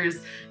authors,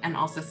 and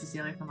also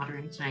Cecelia for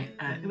moderating tonight.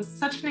 It was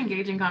such an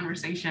engaging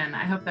conversation.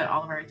 I hope that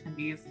all of our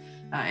attendees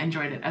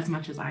enjoyed it as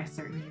much as I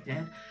certainly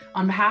did.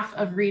 On behalf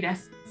of Reed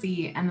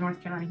SC and the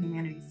North Carolina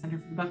Humanities Center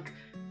for the Book,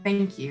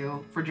 thank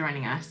you for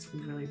joining us.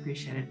 We really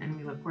appreciate it, and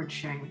we look forward to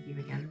sharing with you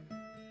again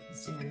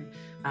soon.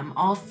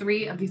 All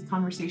 3 of these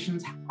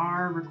conversations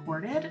are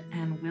recorded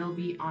and will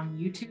be on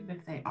YouTube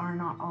if they are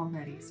not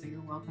already. So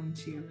you're welcome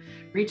to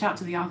reach out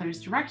to the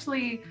authors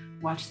directly,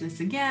 watch this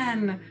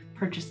again,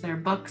 purchase their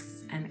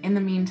books. And in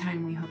the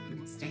meantime, we hope you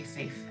will stay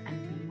safe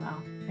and be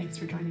well. Thanks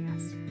for joining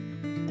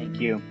us. Thank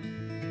you.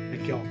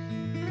 Thank y'all.